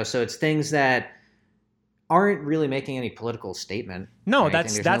ass, so it's things that aren't really making any political statement. No,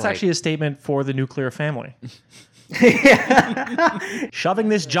 that's actually a statement for the nuclear family. Shoving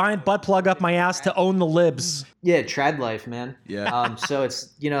this giant butt plug up my ass to own the libs. Yeah, trad life, man. Yeah. So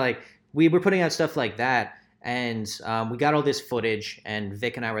it's, we were putting out stuff like that, and we got all this footage, and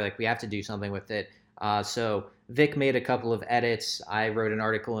Vic and I were like, we have to do something with it. So Vic made a couple of edits. I wrote an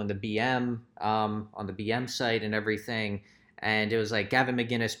article in the BM, on the BM site and everything. And it was like Gavin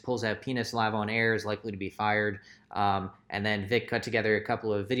McInnes pulls out penis live on air, is likely to be fired. And then Vic cut together a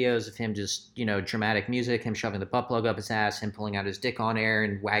couple of videos of him just, dramatic music, him shoving the butt plug up his ass, him pulling out his dick on air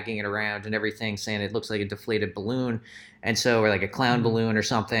and wagging it around and everything, saying it looks like a deflated balloon. And so, or like a clown balloon or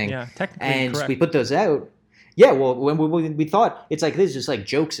something. Yeah, technically and correct. We put those out. Yeah, well, when we thought, it's like, this is just like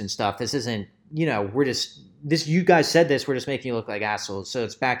jokes and stuff. This isn't, we're just, you guys said this, we're just making you look like assholes. So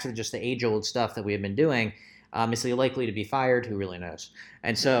it's back to just the age-old stuff that we have been doing. Is he likely to be fired? Who really knows?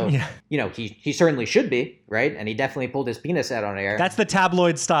 And so, he certainly should be, right? And he definitely pulled his penis out on air. That's the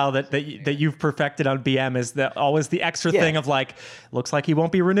tabloid style that you've perfected on BM, is that always the extra thing of like, looks like he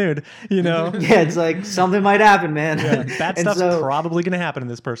won't be renewed, Yeah, it's like, something might happen, man. Yeah, bad stuff's probably going to happen to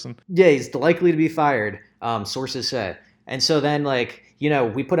this person. Yeah, he's likely to be fired, sources say. And so then, like,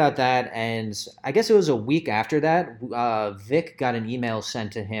 we put out that, and I guess it was a week after that, Vic got an email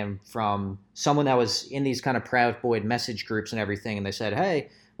sent to him from someone that was in these kind of Proud Boy message groups and everything, and they said, hey,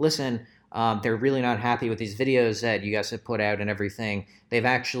 listen, they're really not happy with these videos that you guys have put out and everything. They've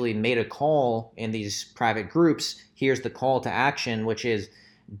actually made a call in these private groups. Here's the call to action, which is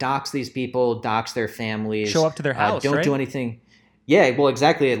dox these people, dox their families. Show up to their house, Don't right? do anything. Yeah, well,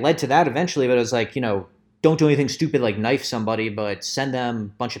 exactly. It led to that eventually, but it was like, don't do anything stupid like knife somebody, but send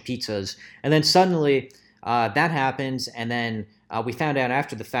them a bunch of pizzas. And then suddenly that happens, and then we found out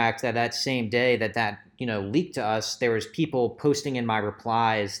after the fact that same day that leaked to us, there was people posting in my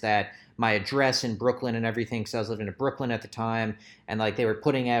replies that my address in Brooklyn and everything, because I was living in Brooklyn at the time, and like they were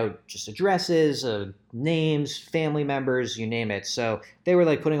putting out just addresses, names, family members, you name it. So they were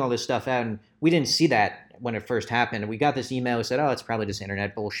like putting all this stuff out, and we didn't see that when it first happened. We got this email that said, oh, it's probably just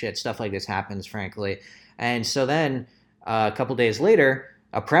internet bullshit. Stuff like this happens, frankly. And so then a couple days later,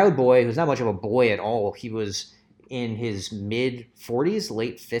 a Proud Boy, who's not much of a boy at all, he was in his mid 40s,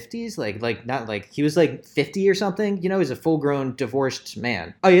 late 50s, like not like he was like 50 or something. He's a full grown divorced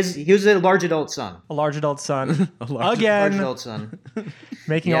man. Oh, he was a large adult son. A large adult son. Large adult son.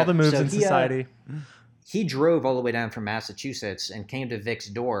 Making all the moves in society. He drove all the way down from Massachusetts and came to Vic's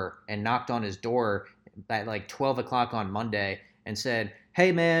door and knocked on his door at like 12 o'clock on Monday and said,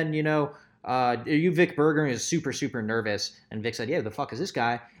 hey man, are you Vic Berger? And he was super, super nervous. And Vic said, yeah, the fuck is this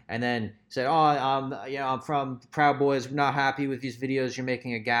guy? And then said, I'm from Proud Boys. We're not happy with these videos you're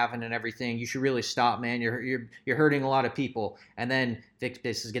making of Gavin and everything. You should really stop, man. You're hurting a lot of people. And then Vic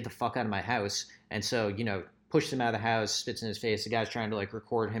says, get the fuck out of my house. And so, pushed him out of the house, spits in his face. The guy's trying to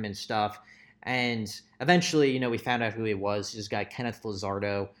record him and stuff. And eventually, we found out who he was. This guy, Kenneth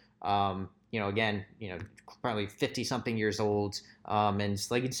Lizardo. Again, probably 50 something years old. And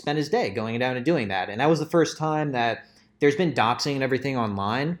he'd spend his day going down and doing that. And that was the first time that there's been doxing and everything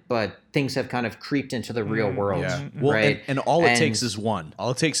online, but things have kind of creeped into the real world. Yeah. Well, right? and all it takes is one. All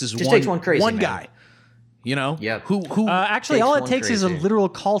it takes is takes one crazy one man. guy. Yep. Who Actually, takes all it one takes is a crazy. literal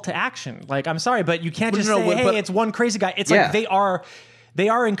call to action. I'm sorry, but you can't just No, say, but- hey, it's one crazy guy. It's Yeah. they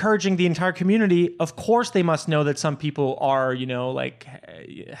are encouraging the entire community. Of course, they must know that some people are,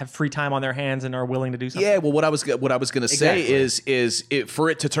 have free time on their hands and are willing to do something. Yeah, well, what I was going to say Exactly. is for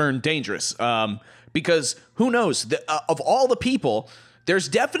it to turn dangerous, because who knows? Of all the people, there's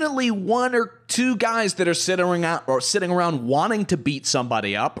definitely one or two guys that are sitting around wanting to beat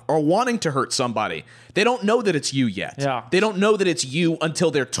somebody up or wanting to hurt somebody. They don't know that it's you yet. Yeah. They don't know that it's you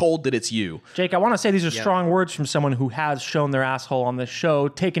until they're told that it's you. Jake, I want to say these are strong words from someone who has shown their asshole on this show,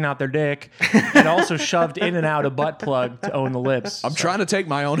 taken out their dick, and also shoved in and out a butt plug to own the lips. I'm trying to take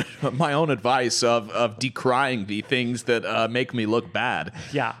my own advice of decrying the things that make me look bad.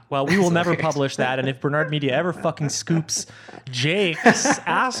 Yeah, well, we will never publish that, and if Bernard Media ever fucking scoops Jake's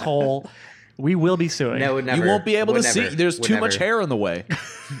asshole, we will be suing. No, would never. You won't be able Would to never. see. There's Would too never. much hair in the way.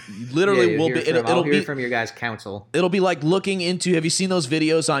 Literally, will be. I'll hear from your guys' counsel. It'll be like looking into. Have you seen those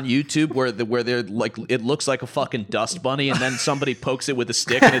videos on YouTube where they're like it looks like a fucking dust bunny, and then somebody pokes it with a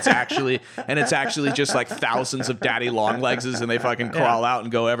stick, and it's actually just like thousands of daddy long legses, and they fucking crawl out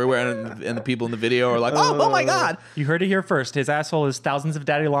and go everywhere, and the people in the video are like, oh my god. You heard it here first. His asshole is thousands of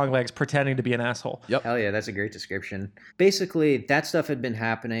daddy long legs pretending to be an asshole. Yep. Hell yeah, that's a great description. Basically, that stuff had been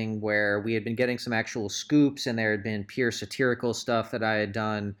happening where we had been getting some actual scoops, and there had been pure satirical stuff that I had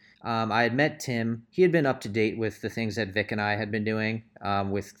done. I had met Tim. He had been up to date with the things that Vic and I had been doing,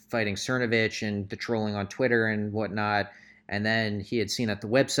 with fighting Cernovich and the trolling on Twitter and whatnot. And then he had seen that the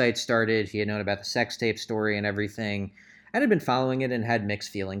website started. He had known about the sex tape story and everything. I had been following it and had mixed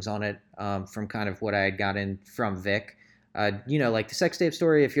feelings on it, from kind of what I had gotten from Vic. Like the sex tape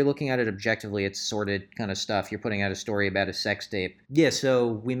story, if you're looking at it objectively, it's sordid kind of stuff. You're putting out a story about a sex tape. Yeah, so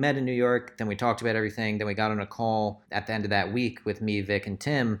we met in New York, then we talked about everything, then we got on a call at the end of that week with me, Vic, and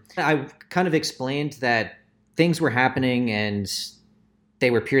Tim. I kind of explained that things were happening and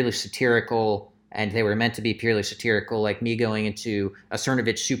they were purely satirical, and they were meant to be purely satirical, like me going into a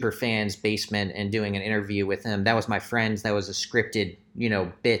Cernovich super fan's basement and doing an interview with him. That was my friend's. That was a scripted,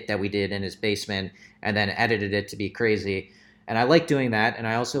 bit that we did in his basement, and then edited it to be crazy. And I like doing that, and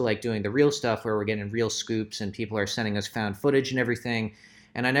I also like doing the real stuff where we're getting real scoops and people are sending us found footage and everything.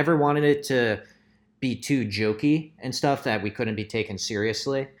 And I never wanted it to be too jokey and stuff that we couldn't be taken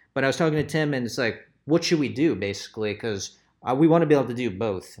seriously. But I was talking to Tim, and it's like, what should we do, basically? Because we want to be able to do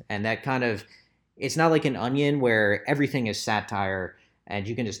both. And that kind of, it's not like an Onion where everything is satire and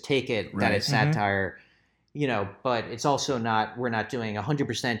you can just take it that it's satire. But it's also not, we're not doing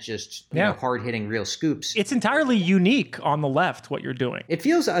 100% just hard-hitting real scoops. It's entirely unique on the left, what you're doing. It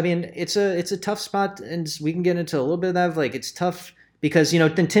feels, it's a tough spot, and we can get into a little bit of that. Like, it's tough because,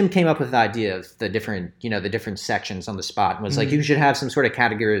 then Tim came up with the idea of the different sections on the spot, and was like, you should have some sort of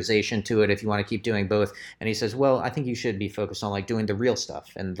categorization to it if you want to keep doing both. And he says, well, I think you should be focused on doing the real stuff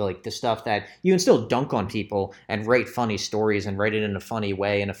and the stuff that you can still dunk on people and write funny stories and write it in a funny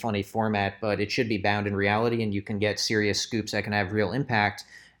way, in a funny format, but it should be bound in reality, and you can get serious scoops that can have real impact.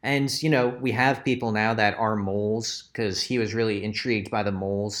 And, we have people now that are moles, because he was really intrigued by the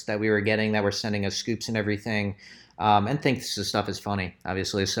moles that we were getting that were sending us scoops and everything. And thinks this stuff is funny,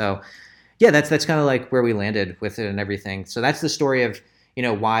 obviously. So, yeah, that's kind of like where we landed with it and everything. So that's the story of,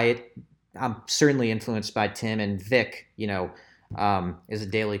 why I'm certainly influenced by Tim, and Vic, is a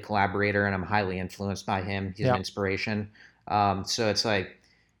daily collaborator, and I'm highly influenced by him. He's an inspiration. So it's like,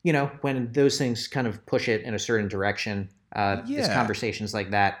 when those things kind of push it in a certain direction, it's conversations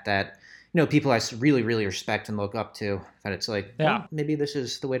like that people I really, really respect and look up to, that it's like, well, maybe this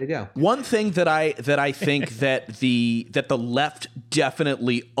is the way to go. One thing that I think that the left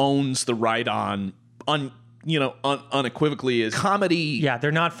definitely owns the right on unequivocally is comedy. Yeah,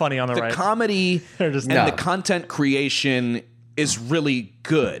 they're not funny on the right. The comedy They're just and the content creation is really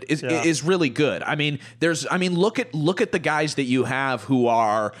good. Is really good. Look at the guys that you have who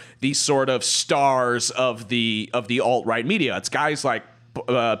are these sort of stars of the alt-right media. It's guys like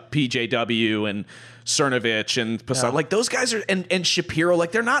PJW and Cernovich and Posada. Like those guys are, and Shapiro,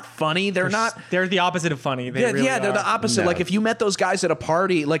 like they're not funny. They're not. They're the opposite of funny. They really They're are. the opposite. No. Like if you met those guys at a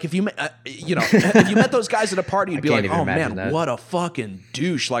party, like if you met, if you met those guys at a party, you'd be can't like, even oh imagine man, that. what a fucking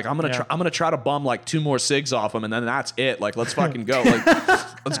douche. Like I'm Yeah. gonna try to bum like 2 more cigs off him, and then that's it. Like let's fucking go. Like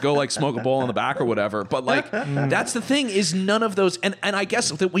let's go like smoke a bowl in the back or whatever. But like that's the thing is none of those, and I guess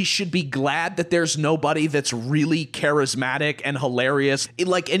that we should be glad that there's nobody that's really charismatic and hilarious.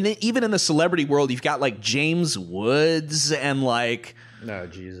 And even in the celebrity world, you've got like James Woods and like. No,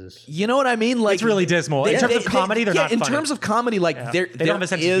 Jesus. You know what I mean? Like It's really dismal. In terms of comedy, they're not in funny. terms of comedy, like They don't have a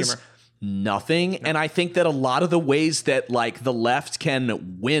sense of is humor. nothing. And I think that a lot of the ways that like the left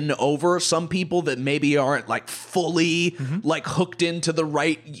can win over some people that maybe aren't like fully like hooked into the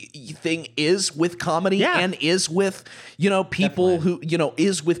right thing is with comedy Yeah. and is with, people who,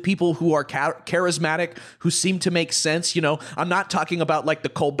 is with people who are charismatic, who seem to make sense. I'm not talking about like the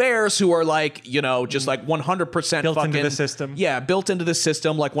Colberts who are like, just like 100% Built fucking into the system. Yeah, built into the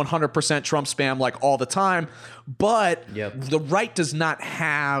system, like 100% Trump spam, like all the time. But Yep. the right does not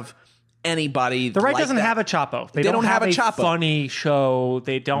have anybody. The right like doesn't that. have a Chapo. They don't have a Chapo. funny show.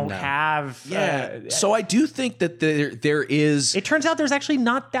 They don't have. Yeah. So I do think that there is. It turns out there's actually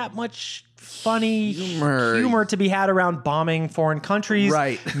not that much funny Humor. humor to be had around bombing foreign countries,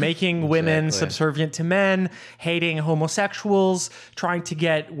 Right. making women Exactly. subservient to men, hating homosexuals, trying to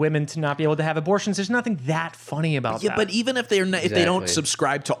get women to not be able to have abortions. There's nothing that funny about Yeah, that. but even if they're not, if they don't Exactly.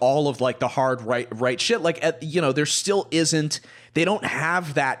 subscribe to all of like the hard right shit, like there still isn't. They don't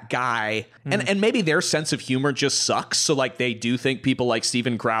have that guy, and maybe their sense of humor just sucks. So like they do think people like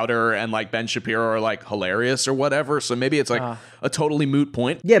Steven Crowder and like Ben Shapiro are like hilarious or whatever. So maybe it's like a totally moot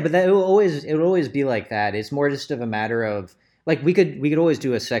point. Yeah, but it would always be like that. It's more just of a matter of like we could always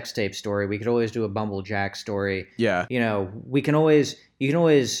do a sex tape story. We could always do a Bumble Jack story. Yeah. You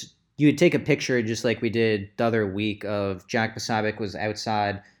would take a picture just like we did the other week of Jack Posobiec was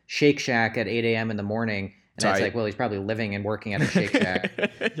outside Shake Shack at 8 a.m. in the morning. And it's Tight. like, well, he's probably living and working at a Shake Shack.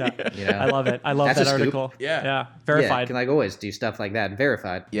 I love it. I love That's that a scoop. article. Yeah. Yeah. Yeah, Verified. can like always do stuff like that.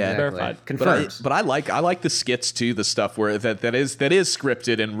 Verified. Yeah. Exactly. Verified. Confirmed. But I like the skits too, the stuff where that is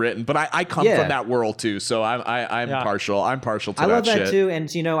scripted and written. But I come Yeah. from that world too, so I'm Yeah. partial. I'm partial to I that love that shit. too.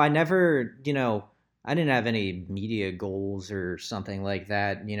 And I never, I didn't have any media goals or something like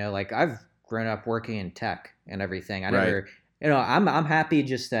that. Like I've grown up working in tech and everything. I Right. never, I'm happy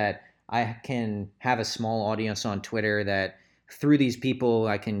just that I can have a small audience on Twitter that through these people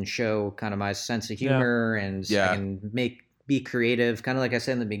I can show kind of my sense of humor and Yeah. I can be creative. Kind of like I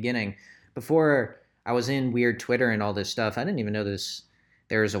said in the beginning, before I was in weird Twitter and all this stuff, I didn't even know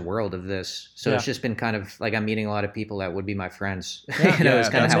there is a world of this. So it's just been kind of like I'm meeting a lot of people that would be my friends. It's kind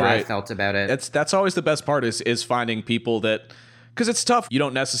of that's how I great. felt about it. That's always the best part is finding people that. Because it's tough. You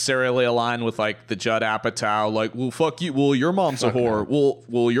don't necessarily align with like the Judd Apatow. Like, well, fuck you. Well, your mom's a whore.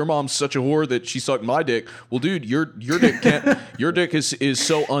 Well, your mom's such a whore that she sucked my dick. Well, dude, your dick can't. Your dick is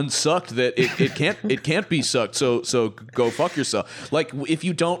so unsucked that it can't be sucked. So go fuck yourself. Like, if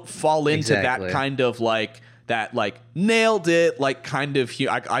you don't fall into Exactly. that kind of like that like nailed it like kind of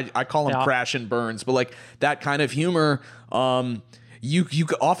I call them Yeah. crash and burns, but like that kind of humor. You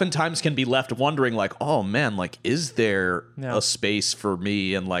oftentimes can be left wondering like, oh man, like is there Yeah. a space for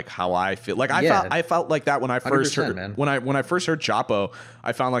me and like how I feel? Like Yeah. I felt like that when I first 100%, heard man. when I first heard Chapo.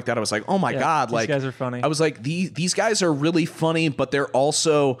 I found like that. I was like, oh my god, these like guys are funny. I was like these guys are really funny, but they're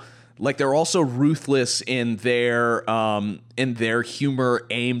also ruthless in their humor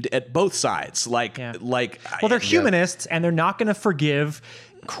aimed at both sides. Like Yeah. like Well, they're humanists, and they're not going to forgive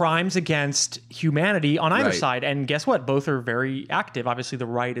crimes against humanity on either Right. side. And guess what? Both are very active. Obviously, the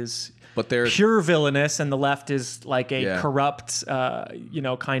right is But they're- pure villainous, and the left is like a Yeah. corrupt,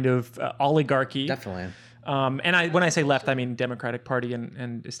 kind of oligarchy. Definitely. And when I say left, I mean Democratic Party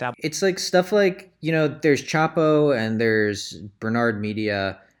and established. It's like stuff like, there's Chapo and there's Bernard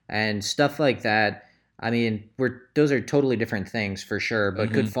Media and stuff like that. I mean, those are totally different things for sure,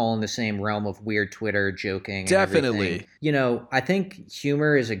 but could fall in the same realm of weird Twitter joking. And Definitely. everything. I think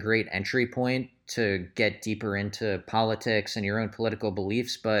humor is a great entry point to get deeper into politics and your own political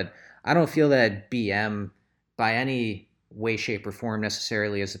beliefs, but I don't feel that BM by any way, shape, or form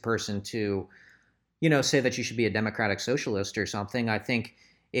necessarily is the person to, say that you should be a democratic socialist or something. I think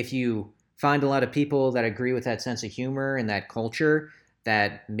if you find a lot of people that agree with that sense of humor and that culture,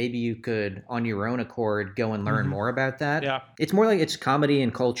 that maybe you could, on your own accord, go and learn more about that. Yeah. It's more like it's comedy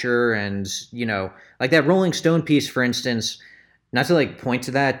and culture and, like that Rolling Stone piece, for instance, not to like point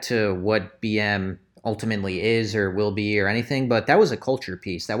to that to what BM ultimately is or will be or anything, but that was a culture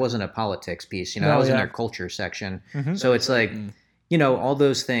piece. That wasn't a politics piece. That was in their culture section. So it's like, all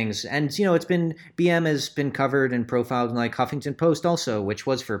those things. And, BM has been covered and profiled in like Huffington Post also, which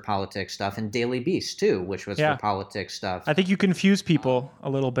was for politics stuff, and Daily Beast too, which was for politics stuff. I think you confuse people a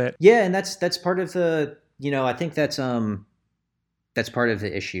little bit. Yeah. And that's part of the, I think that's part of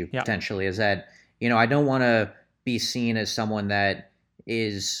the issue potentially is that, I don't want to be seen as someone that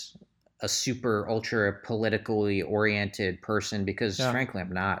is a super ultra politically oriented person because frankly,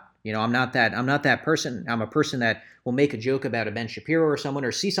 I'm not. I'm not that person. I'm a person that will make a joke about a Ben Shapiro or someone,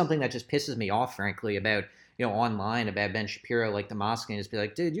 or see something that just pisses me off, frankly, about, online about Ben Shapiro, like the mosque, and just be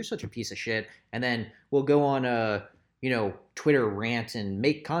like, dude, you're such a piece of shit. And then we'll go on a, Twitter rant and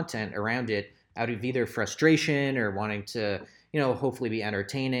make content around it out of either frustration or wanting to, hopefully be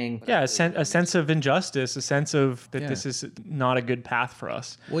entertaining. Yeah, a sense of injustice, a sense of that this is not a good path for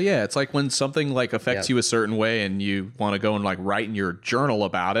us. Well, yeah, it's like when something like affects you a certain way and you want to go and like write in your journal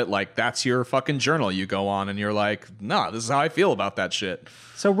about it, like that's your fucking journal. You go on and you're like, nah, this is how I feel about that shit.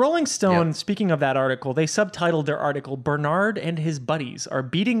 So Rolling Stone, speaking of that article, they subtitled their article, "Bernard and his buddies are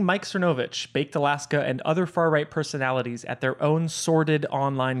beating Mike Cernovich, Baked Alaska, and other far-right personalities at their own sordid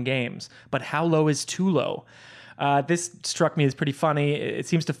online games. But how low is too low?" This struck me as pretty funny. It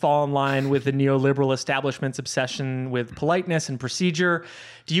seems to fall in line with the neoliberal establishment's obsession with politeness and procedure.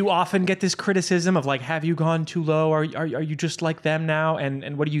 Do you often get this criticism of like, have you gone too low? Are you just like them now?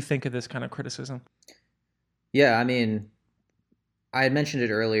 And what do you think of this kind of criticism? Yeah, I mean, I had mentioned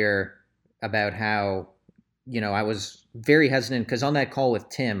it earlier about how, I was very hesitant because on that call with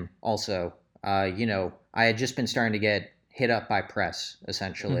Tim also, I had just been starting to get hit up by press,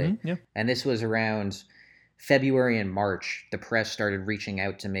 essentially. Mm-hmm, yeah. And this was around February and March. The press started reaching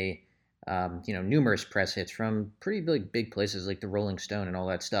out to me, numerous press hits from pretty big places like the Rolling Stone and all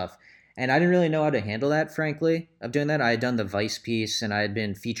that stuff. And I didn't really know how to handle that, frankly, of doing that. I had done the Vice piece and I had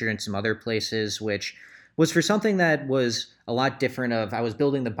been featured in some other places, which was for something that was a lot different of, I was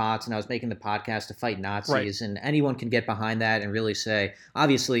building the bots and I was making the podcast to fight Nazis, right. And anyone can get behind that and really say,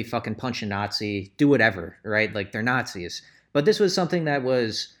 obviously fucking punch a Nazi, do whatever, right? Like they're Nazis. But this was something that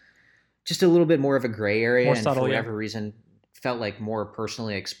was just a little bit more of a gray area, more and subtle, for whatever reason felt like more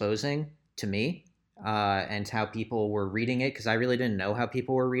personally exposing to me and how people were reading it, because I really didn't know how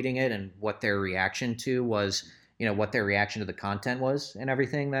people were reading it and what their reaction to was, what their reaction to the content was and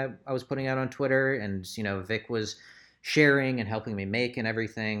everything that I was putting out on Twitter, and Vic was sharing and helping me make and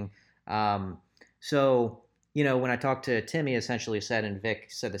everything. So when I talked to Tim, he essentially said, and Vic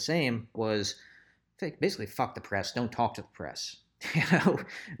said the same, was basically fuck the press, don't talk to the press.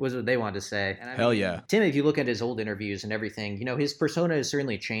 Was what they wanted to say. And Hell yeah. Tim, if you look at his old interviews and everything, his persona has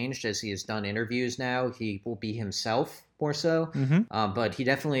certainly changed as he has done interviews now. He will be himself more so. Mm-hmm. But he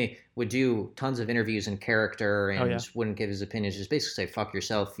definitely would do tons of interviews in character and wouldn't give his opinions. Just basically say, fuck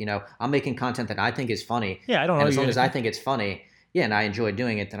yourself. I'm making content that I think is funny. Yeah, I don't know. And as long as I think it's funny, and I enjoy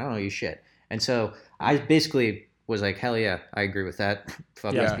doing it, then I don't know you shit. And so I basically was like, hell yeah, I agree with that.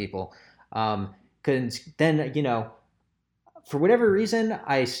 Fuck those people. Because then, for whatever reason,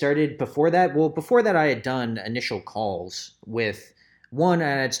 I started before that I had done initial calls with one,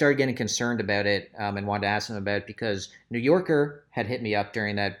 and I'd started getting concerned about it and wanted to ask them about it because New Yorker had hit me up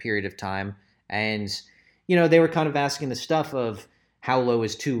during that period of time. And, they were kind of asking the stuff of how low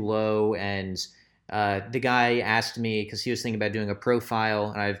is too low. And the guy asked me, because he was thinking about doing a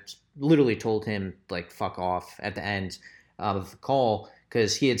profile, and I literally told him, like, fuck off at the end of the call,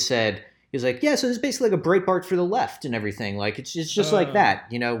 because he had said, he was like, yeah, so it's basically like a Breitbart for the left and everything. Like, it's just like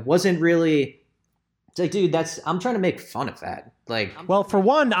that, wasn't really, it's like, dude, I'm trying to make fun of that. Like, well, for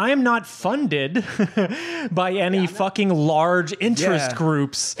one, I am not funded by any fucking large interest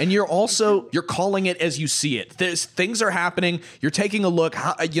groups. And you're calling it as you see it. Things are happening. You're taking a look.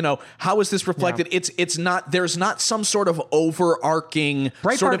 How is this reflected? Yeah. It's not. There's not some sort of overarching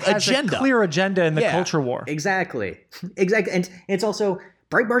Breitbart sort of has agenda. A clear agenda in the culture war. Exactly. And it's also,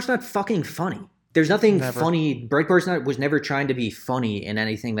 Breitbart's not fucking funny. There's nothing funny. Breitbart was never trying to be funny in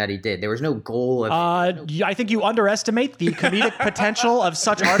anything that he did. There was no goal of... I think you underestimate the comedic potential of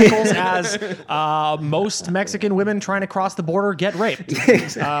such articles as most Mexican women trying to cross the border get raped.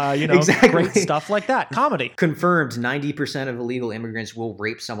 Exactly. Great stuff like that. Comedy. Confirmed 90% of illegal immigrants will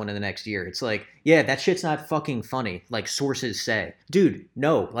rape someone in the next year. It's like, yeah, that shit's not fucking funny, like sources say. Dude,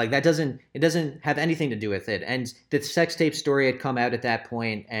 no, like it doesn't have anything to do with it. And the sex tape story had come out at that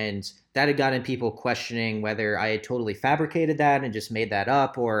point, and that had gotten people questioning whether I had totally fabricated that and just made that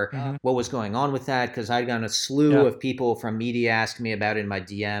up, or what was going on with that, because I'd gotten a slew of people from media asking me about it in my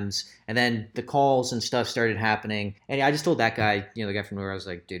DMs. And then the calls and stuff started happening. And I just told that guy, the guy from New York, I was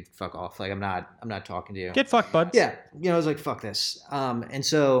like, dude, fuck off. Like, I'm not talking to you. Get fucked, bud. Yeah. I was like, fuck this. And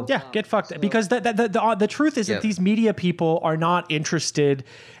so. Yeah, get fucked. Because the truth is that these media people are not interested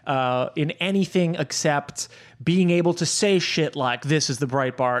in anything except being able to say shit like this is the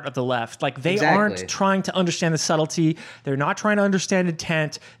Breitbart of the left. Like they aren't trying to understand the subtlety. They're not trying to understand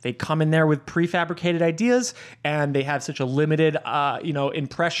intent. They come in there with prefabricated ideas, and they have such a limited,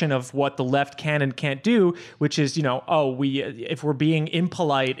 impression of what the left can and can't do, which is, if we're being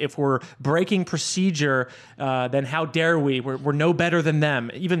impolite, if we're breaking procedure, then how dare we? We're no better than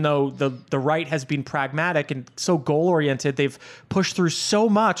them. Even though the right has been pragmatic and so goal-oriented, they've pushed through so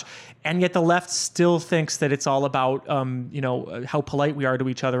much, and yet the left still thinks that it's all about, how polite we are to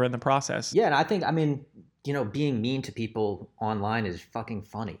each other in the process. Yeah, and I think, being mean to people online is fucking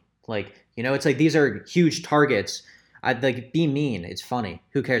funny. Like, it's like these are huge targets. Be mean. It's funny.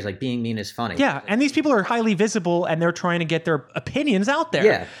 Who cares? Like, being mean is funny. Yeah, and these people are highly visible, and they're trying to get their opinions out there.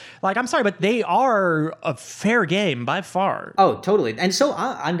 Yeah. Like, I'm sorry, but they are a fair game by far. Oh, totally. And so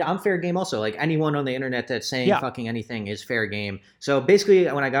I'm fair game also. Like, anyone on the internet that's saying fucking anything is fair game. So basically,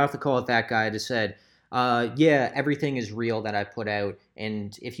 when I got off the call with that guy, I just said, everything is real that I put out.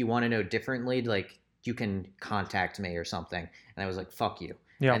 And if you want to know differently, like, you can contact me or something. And I was like, fuck you.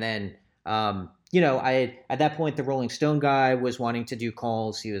 Yeah. And then, at that point, the Rolling Stone guy was wanting to do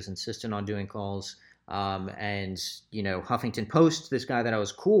calls. He was insistent on doing calls. And Huffington Post, this guy that I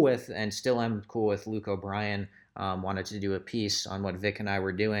was cool with and still am cool with, Luke O'Brien, wanted to do a piece on what Vic and I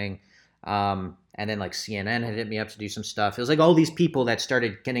were doing. And then like CNN had hit me up to do some stuff. It was like all these people that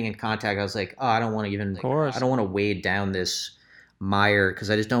started getting in contact. I was like, oh, I don't want to even, I don't want to wade down this mire because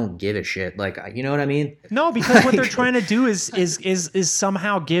I just don't give a shit. Like, you know what I mean? No, because what they're trying to do is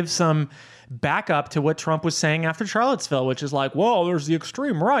somehow give some backup to what Trump was saying after Charlottesville, which is like, well, there's the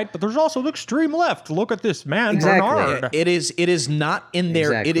extreme right, but there's also the extreme left. Look at this man, Bernard. It is not in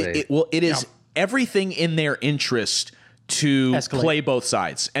their Exactly. it is everything in their interest to play both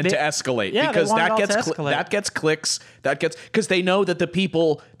sides and to escalate, because that gets clicks, because they know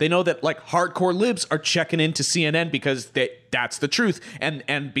that like hardcore libs are checking into CNN because that's the truth,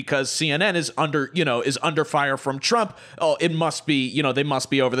 and because CNN is under fire from Trump, it must be, they must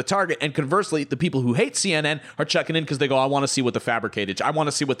be over the target. And conversely, the people who hate CNN are checking in because they go, I want to see what the fabricated, I want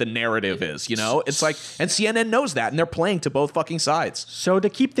to see what the narrative is. It's like, and CNN knows that, and they're playing to both fucking sides. So to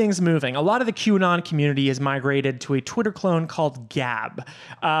keep things moving, a lot of the QAnon community has migrated to a Twitter clone called Gab.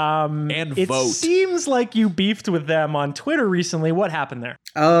 It seems like you beefed with them on Twitter recently. What happened there?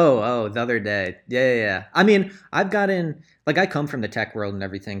 Oh, the other day. Yeah. I mean, I've gotten, like, I come from the tech world and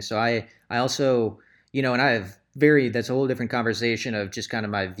everything. So I also, and I have that's a whole different conversation of just kind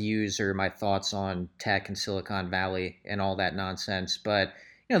of my views or my thoughts on tech and Silicon Valley and all that nonsense. But,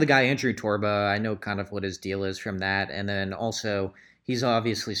 the guy Andrew Torba, I know kind of what his deal is from that. And then also, he's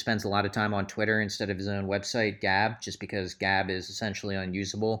obviously spends a lot of time on Twitter instead of his own website, Gab, just because Gab is essentially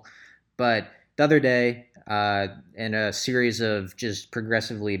unusable. But the other day, in a series of just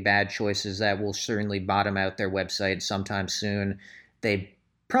progressively bad choices that will certainly bottom out their website sometime soon, they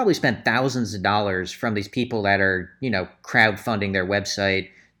probably spent thousands of dollars from these people that are, crowdfunding their website,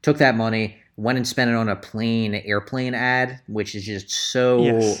 took that money, went and spent it on a airplane ad, which is just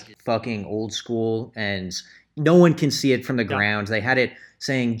so fucking old school, and no one can see it from the ground. They had it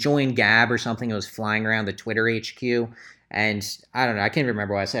saying join Gab or something. It was flying around the Twitter HQ. And I don't know. I can't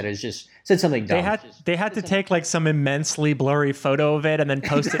remember what I said. It was just said something dumb. They had to take like some immensely blurry photo of it and then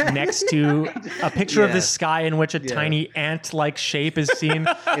post it next to a picture of the sky in which a tiny ant-like shape is seen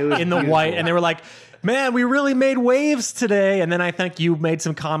in the white. And they were like, man, we really made waves today. And then I think you made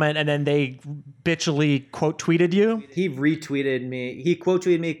some comment, and then they bitchily quote tweeted you. He retweeted me. He quote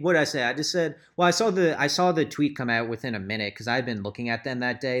tweeted me. What did I say? I just said, well, I saw the tweet come out within a minute because I'd been looking at them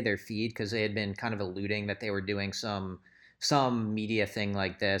that day, their feed, because they had been kind of alluding that they were doing some media thing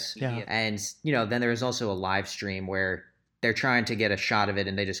like this. Yeah. And, then there was also a live stream where they're trying to get a shot of it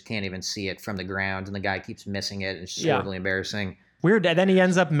and they just can't even see it from the ground. And the guy keeps missing it. It's totally embarrassing. Weird. And then he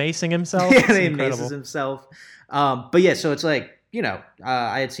ends up macing himself. Yeah, he maces himself. But yeah, so it's like,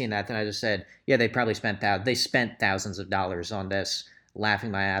 I had seen that. Then I just said, yeah, they probably spent thousands of dollars on this, laughing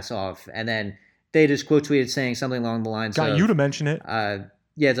my ass off. And then they just quote tweeted saying something along the lines of, got you to mention it.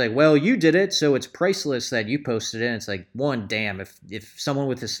 Yeah, it's like, well, you did it, so it's priceless that you posted it. And it's like, damn, if someone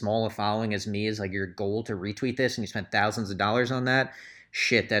with as small a following as me is like your goal to retweet this and you spent thousands of dollars on that,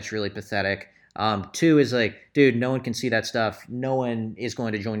 shit, that's really pathetic. Two is like, dude, no one can see that stuff. No one is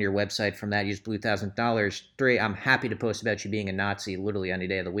going to join your website from that. Use blue $1,000. Three, I'm happy to post about you being a Nazi literally any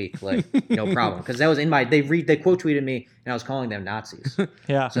day of the week. Like, no problem. Because that was in my, they quote tweeted me and I was calling them Nazis.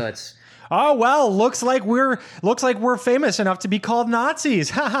 Yeah. So it's, Oh well, looks like we're famous enough to be called Nazis.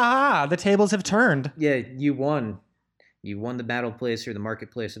 Ha ha ha! The tables have turned. yeah, you won. You won the battle place or the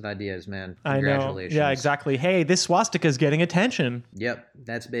marketplace of ideas, man. I know. Congratulations. Yeah, exactly. Hey, this swastika is getting attention. Yep,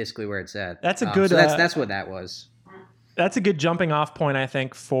 that's basically where it's at. That's a good. So that's what that was. That's a good jumping off point, I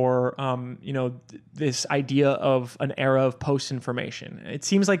think, for this idea of an era of post information. It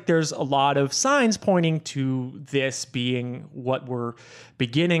seems like there's a lot of signs pointing to this being what we're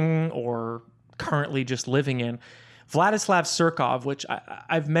beginning or currently just living in. Vladislav Surkov, which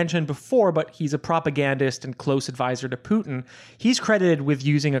I've mentioned before, but he's a propagandist and close advisor to Putin. He's credited with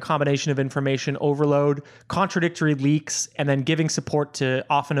using a combination of information overload, contradictory leaks, and then giving support to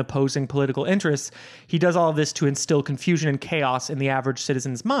often opposing political interests. He does all of this to instill confusion and chaos in the average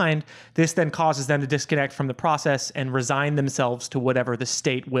citizen's mind. This then causes them to disconnect from the process and resign themselves to whatever the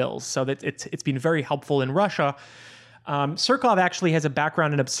state wills. So that it's been very helpful in Russia. Surkov actually has a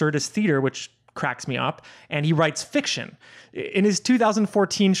background in absurdist theater, which cracks me up, and he writes fiction. In his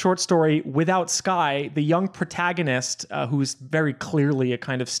 2014 short story, Without Sky, the young protagonist, who's very clearly a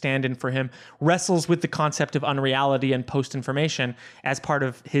kind of stand-in for him, wrestles with the concept of unreality and post-information as part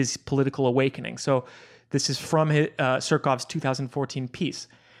of his political awakening. So this is from Surkov's 2014 piece.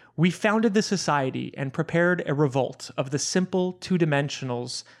 We founded the society and prepared a revolt of the simple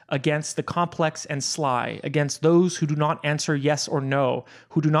two-dimensionals against the complex and sly, against those who do not answer yes or no,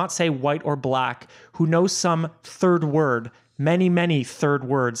 who do not say white or black, who know some third word, many, many third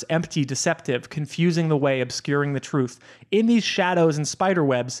words, empty, deceptive, confusing the way, obscuring the truth. In these shadows and spider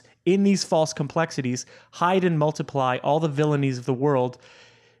webs, in these false complexities, hide and multiply all the villainies of the world.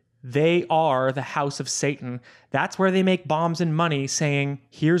 They are the house of Satan. That's where they make bombs and money, saying,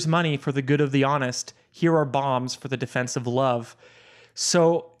 here's money for the good of the honest. Here are bombs for the defense of love.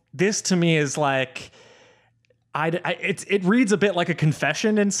 So this to me is like, it reads a bit like a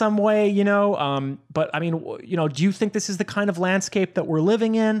confession in some way, but I mean, do you think this is the kind of landscape that we're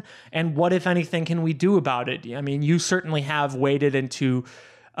living in? And what, if anything, can we do about it? I mean, you certainly have waded into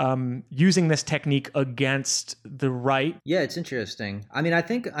using this technique against the right. Yeah, it's interesting. I mean, I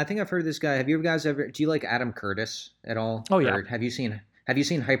think I've heard of this guy. Have you guys ever? Do you like Adam Curtis at all? Oh yeah. Or have you seen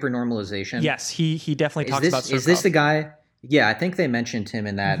Hypernormalization? Yes, he definitely talks about Surkov. Is this the guy? Yeah, I think they mentioned him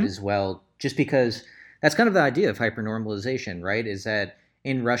in that as well. Just because that's kind of the idea of hypernormalization, right? Is that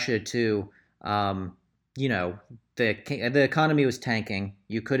in Russia too, the economy was tanking.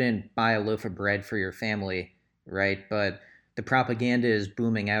 You couldn't buy a loaf of bread for your family, right? But the propaganda is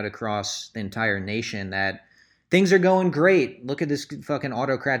booming out across the entire nation that things are going great. Look at this fucking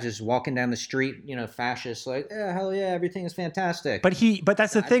autocrat just walking down the street, fascist, like, yeah, hell yeah, everything is fantastic. But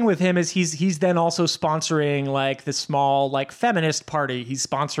that's the thing with him is he's then also sponsoring like the small like feminist party. He's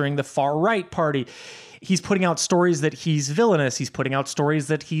sponsoring the far right party. He's putting out stories that he's villainous. He's putting out stories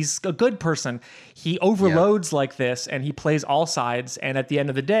that he's a good person. He overloads like this, and he plays all sides. And at the end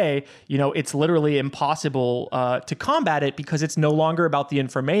of the day, it's literally impossible to combat it because it's no longer about the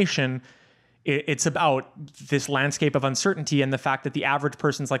information. It's about this landscape of uncertainty and the fact that the average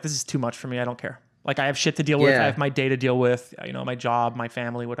person's like, this is too much for me. I don't care. Like, I have shit to deal with. I have my day to deal with, my job, my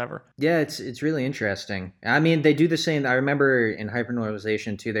family, whatever. Yeah, it's really interesting. I mean, they do the same. I remember in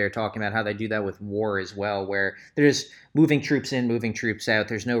Hypernormalization, too, they were talking about how they do that with war as well, where they're just moving troops in, moving troops out.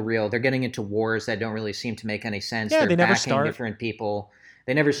 There's no real – they're getting into wars that don't really seem to make any sense. Yeah, they're never backing start. Different people.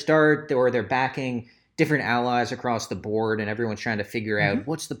 They never start, or they're backing different allies across the board, and everyone's trying to figure out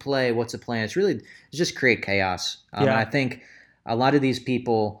what's the play, what's the plan. It's just create chaos. And I think a lot of these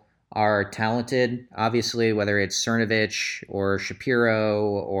people – are talented, obviously, whether it's Cernovich or Shapiro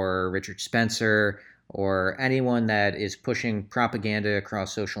or Richard Spencer or anyone that is pushing propaganda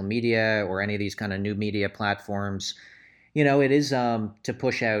across social media or any of these kind of new media platforms. It is to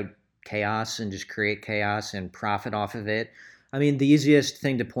push out chaos and just create chaos and profit off of it. I mean, the easiest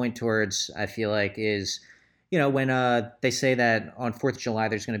thing to point towards, I feel like, is, when they say that on 4th of July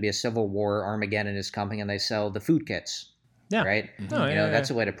there's going to be a civil war, Armageddon is coming, and they sell the food kits. Yeah. Right. That's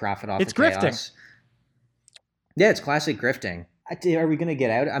a way to profit off. It's of chaos. grifting. Yeah, it's classic grifting. Are we going to get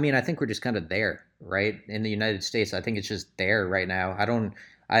out? I mean, I think we're just kind of there, right? In the United States, I think it's just there right now.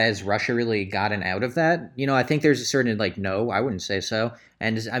 Has Russia really gotten out of that? I think there's a certain no, I wouldn't say so.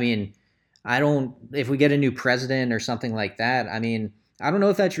 And I mean, if we get a new president or something like that, I mean, I don't know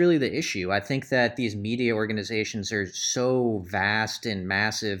if that's really the issue. I think that these media organizations are so vast and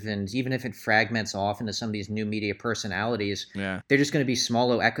massive, and even if it fragments off into some of these new media personalities, they're just going to be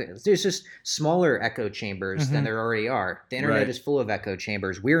there's just smaller echo chambers than there already are. The internet is full of echo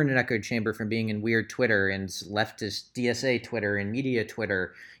chambers. We're in an echo chamber from being in weird Twitter and leftist DSA Twitter and media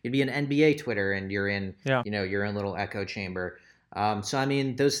Twitter. You'd be in NBA Twitter and you're in, your own little echo chamber. So, I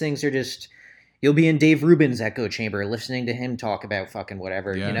mean, those things are just... You'll be in Dave Rubin's echo chamber listening to him talk about fucking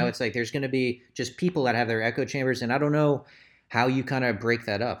whatever. Yeah. It's like there's going to be just people that have their echo chambers, and I don't know how you kind of break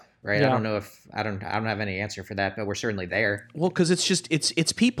that up, right? Yeah. I don't know if I don't have any answer for that, but we're certainly there. Well, because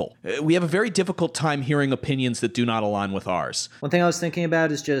it's people. We have a very difficult time hearing opinions that do not align with ours. One thing I was thinking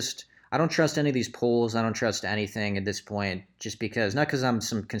about is just I don't trust any of these polls. I don't trust anything at this point, just because not because I'm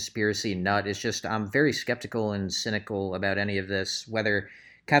some conspiracy nut. It's just I'm very skeptical and cynical about any of this, whether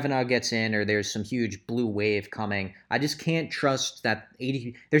Kavanaugh gets in or there's some huge blue wave coming. I just can't trust that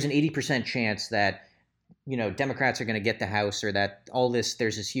there's an 80% chance that, Democrats are going to get the House, or that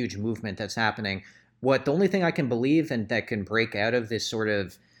there's this huge movement that's happening. The only thing I can believe and that can break out of this sort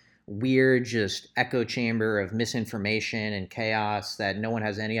of weird just echo chamber of misinformation and chaos that no one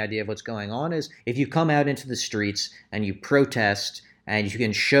has any idea of what's going on is if you come out into the streets and you protest and you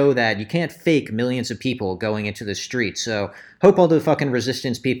can show that you can't fake millions of people going into the streets. So hope all the fucking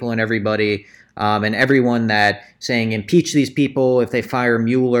resistance people and everybody and everyone that saying impeach these people if they fire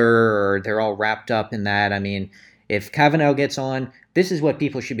Mueller or they're all wrapped up in that. I mean, if Kavanaugh gets on, this is what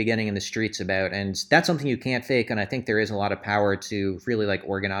people should be getting in the streets about. And that's something you can't fake. And I think there is a lot of power to really like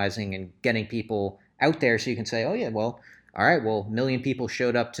organizing and getting people out there so you can say, oh yeah, well, all right, well, 1 million people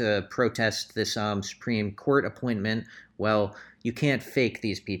showed up to protest this Supreme Court appointment. Well, you can't fake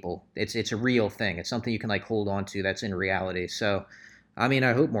these people. It's a real thing. It's something you can like hold on to that's in reality. So, I mean,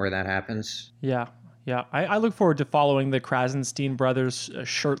 I hope more of that happens. Yeah. Yeah, I look forward to following the Krasenstein brothers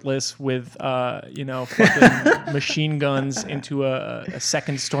shirtless with, fucking machine guns into a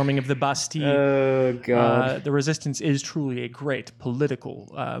second storming of the Bastille. Oh, God. The Resistance is truly a great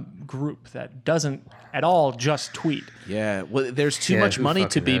political group that doesn't at all just tweet. Yeah, well, there's too much money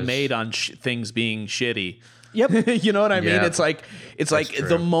to be made on things being shitty. Yep. You know what I mean? It's like true.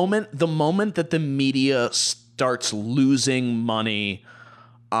 the moment that the media starts losing money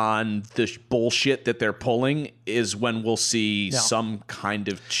on the bullshit that they're pulling is when we'll see some kind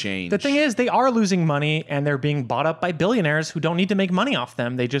of change. The thing is, they are losing money and they're being bought up by billionaires who don't need to make money off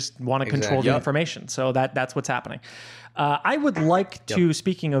them. They just want to control the information. So that's what's happening. I would like to,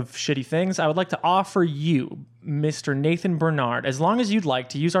 speaking of shitty things, I would like to offer you, Mr. Nathan Bernard, as long as you'd like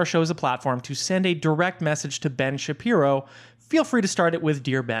to use our show as a platform to send a direct message to Ben Shapiro. Feel free to start it with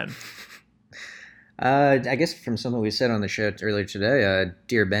Dear Ben. I guess from something we said on the show earlier today,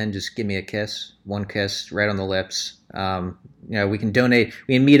 Dear Ben, just give me a kiss, one kiss right on the lips. We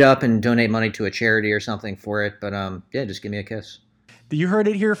can meet up and donate money to a charity or something for it. But just give me a kiss. You heard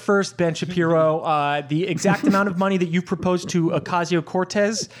it here first, Ben Shapiro. The exact amount of money that you proposed to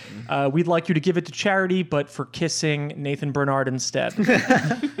Ocasio-Cortez, we'd like you to give it to charity, but for kissing Nathan Bernard instead.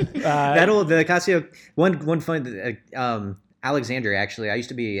 The Ocasio, one funny, Alexandria, actually, I used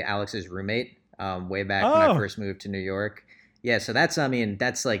to be Alex's roommate. Way back when I first moved to New York. Yeah, so that's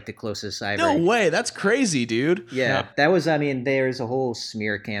like the closest I ever... No way, that's crazy, dude. Yeah, that was, there's a whole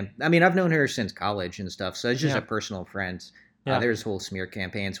smear camp. I've known her since college and stuff, so it's just a personal friend. Yeah. There's whole smear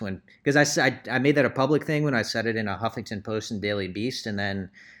campaigns because I made that a public thing when I said it in a Huffington Post and Daily Beast, and then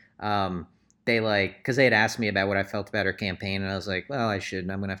because they had asked me about what I felt about her campaign, and I was like, well, I'm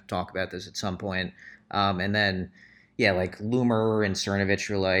going to have to talk about this at some point. And then... Yeah, like Loomer and Cernovich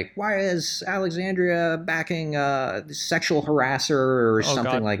were like, why is Alexandria backing a sexual harasser or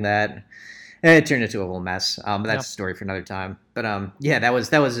something like that? And it turned into a whole mess. That's a story for another time. But that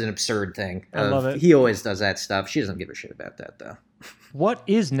was an absurd thing. I love it. He always does that stuff. She doesn't give a shit about that, though. What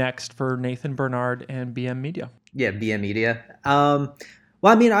is next for Nathan Bernard and BM Media? Yeah, BM Media.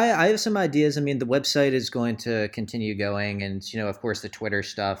 Well, I have some ideas. The website is going to continue going and, of course, the Twitter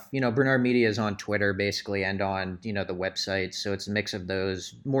stuff. Bernard Media is on Twitter, basically, and on, the website. So it's a mix of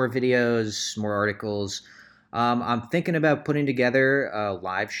those. More videos, more articles. I'm thinking about putting together a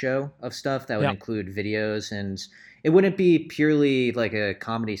live show of stuff that would include videos. And it wouldn't be purely like a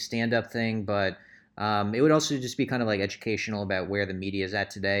comedy stand-up thing, but... it would also just be kind of like educational about where the media is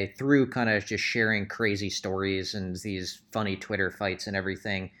at today through kind of just sharing crazy stories and these funny Twitter fights and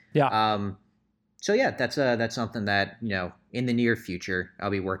everything. Yeah. So yeah, that's something that, in the near future,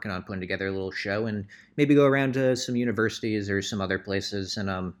 I'll be working on putting together a little show and maybe go around to some universities or some other places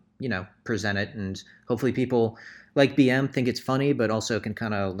and, present it. And hopefully people like BM think it's funny, but also can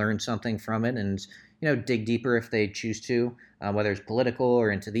kind of learn something from it and, dig deeper if they choose to, whether it's political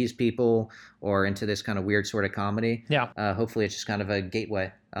or into these people or into this kind of weird sort of comedy. Yeah. Hopefully it's just kind of a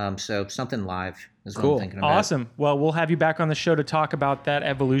gateway. So something live is what I'm Cool. thinking about. Awesome. Well, we'll have you back on the show to talk about that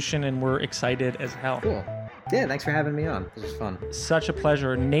evolution, and we're excited as hell. Cool. Yeah, thanks for having me on. This was fun. Such a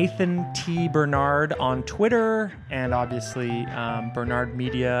pleasure. Nathan T. Bernard on Twitter, and obviously Bernard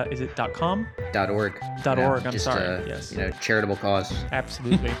Media, is it .com? .org. .org, I'm just, sorry. Yes. Charitable cause.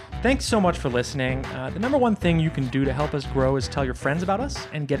 Absolutely. Thanks so much for listening. The number one thing you can do to help us grow is tell your friends about us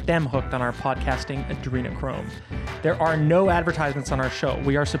and get them hooked on our podcasting adrenochrome. There are no advertisements on our show.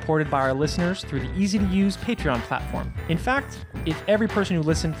 We are supported by our listeners through the easy-to-use Patreon platform. In fact, if every person who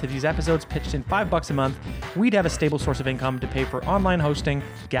listened to these episodes pitched in $5 a month, we'd have a stable source of income to pay for online hosting,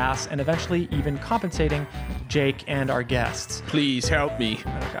 gas, and eventually even compensating Jake and our guests. Please help me.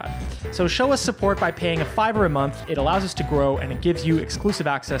 Oh, God. So show us support by paying $5 a month. It allows us to grow, and it gives you exclusive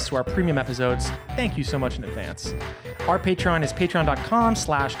access to our premium episodes. Thank you so much in advance. Our Patreon is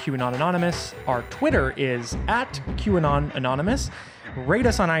patreon.com/QAnonAnonymous. Our Twitter is @QAnonAnonymous. Rate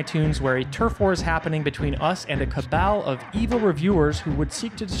us on iTunes, where a turf war is happening between us and a cabal of evil reviewers who would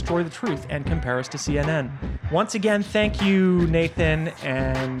seek to destroy the truth and compare us to CNN. Once again, thank you, Nathan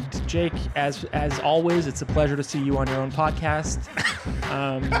and Jake. As always, it's a pleasure to see you on your own podcast.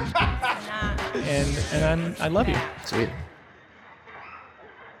 And I love you. Sweet.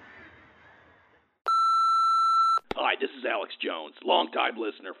 Hi, this is Alex Jones, longtime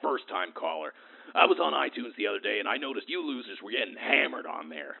listener, first-time caller. I was on iTunes the other day, and I noticed you losers were getting hammered on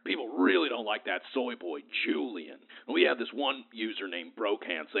there. People really don't like that soy boy, Julian. And we have this one user named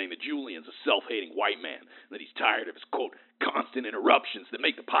Brocan saying that Julian's a self-hating white man, and that he's tired of his, quote, constant interruptions that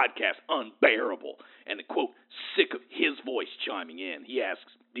make the podcast unbearable, and, quote, sick of his voice chiming in. He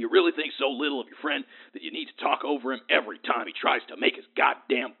asks, do you really think so little of your friend that you need to talk over him every time he tries to make his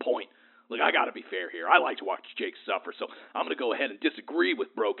goddamn point? Look, I gotta be fair here. I like to watch Jake suffer, so I'm gonna go ahead and disagree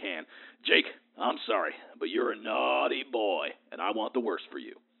with Brocan. Jake, I'm sorry, but you're a naughty boy, and I want the worst for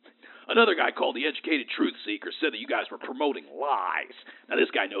you. Another guy called the Educated Truth Seeker said that you guys were promoting lies. Now,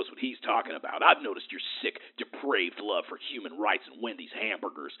 this guy knows what he's talking about. I've noticed your sick, depraved love for human rights and Wendy's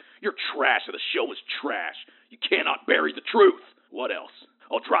hamburgers. Your trash of the show is trash. You cannot bury the truth. What else?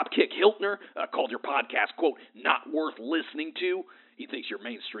 Oh, Dropkick Hiltner called your podcast, quote, not worth listening to. He thinks your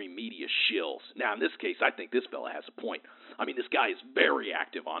mainstream media shills. Now, in this case, I think this fella has a point. I mean, this guy is very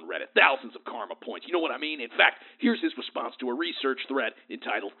active on Reddit. Thousands of karma points. You know what I mean? In fact, here's his response to a research thread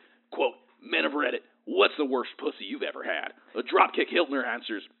entitled, quote, Men of Reddit, what's the worst pussy you've ever had? Dropkick Hiltner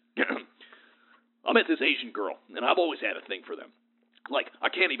answers, I met this Asian girl, and I've always had a thing for them. Like, I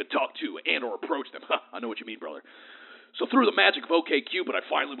can't even talk to and or approach them. I know what you mean, brother. So through the magic of OkCupid, I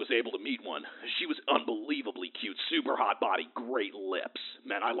finally was able to meet one. She was unbelievably cute, super hot body, great lips.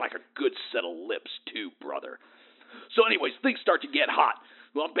 Man, I like a good set of lips too, brother. So anyways, things start to get hot.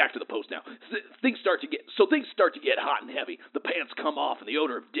 Well, I'm back to the post now. Things start to get hot and heavy. The pants come off and the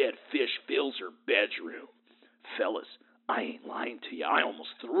odor of dead fish fills her bedroom. Fellas, I ain't lying to you. I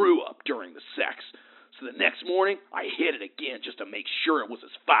almost threw up during the sex. So the next morning, I hit it again just to make sure it was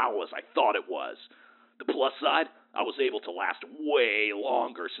as foul as I thought it was. The plus side, I was able to last way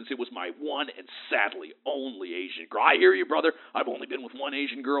longer since it was my one and sadly only Asian girl. I hear you, brother. I've only been with one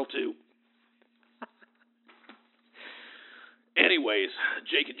Asian girl, too. Anyways,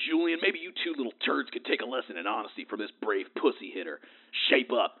 Jake and Julian, maybe you two little turds could take a lesson in honesty from this brave pussy hitter.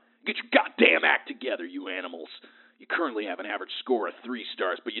 Shape up. Get your goddamn act together, you animals. You currently have an average score of 3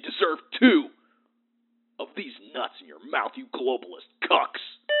 stars, but you deserve 2 of these nuts in your mouth, you globalist cucks.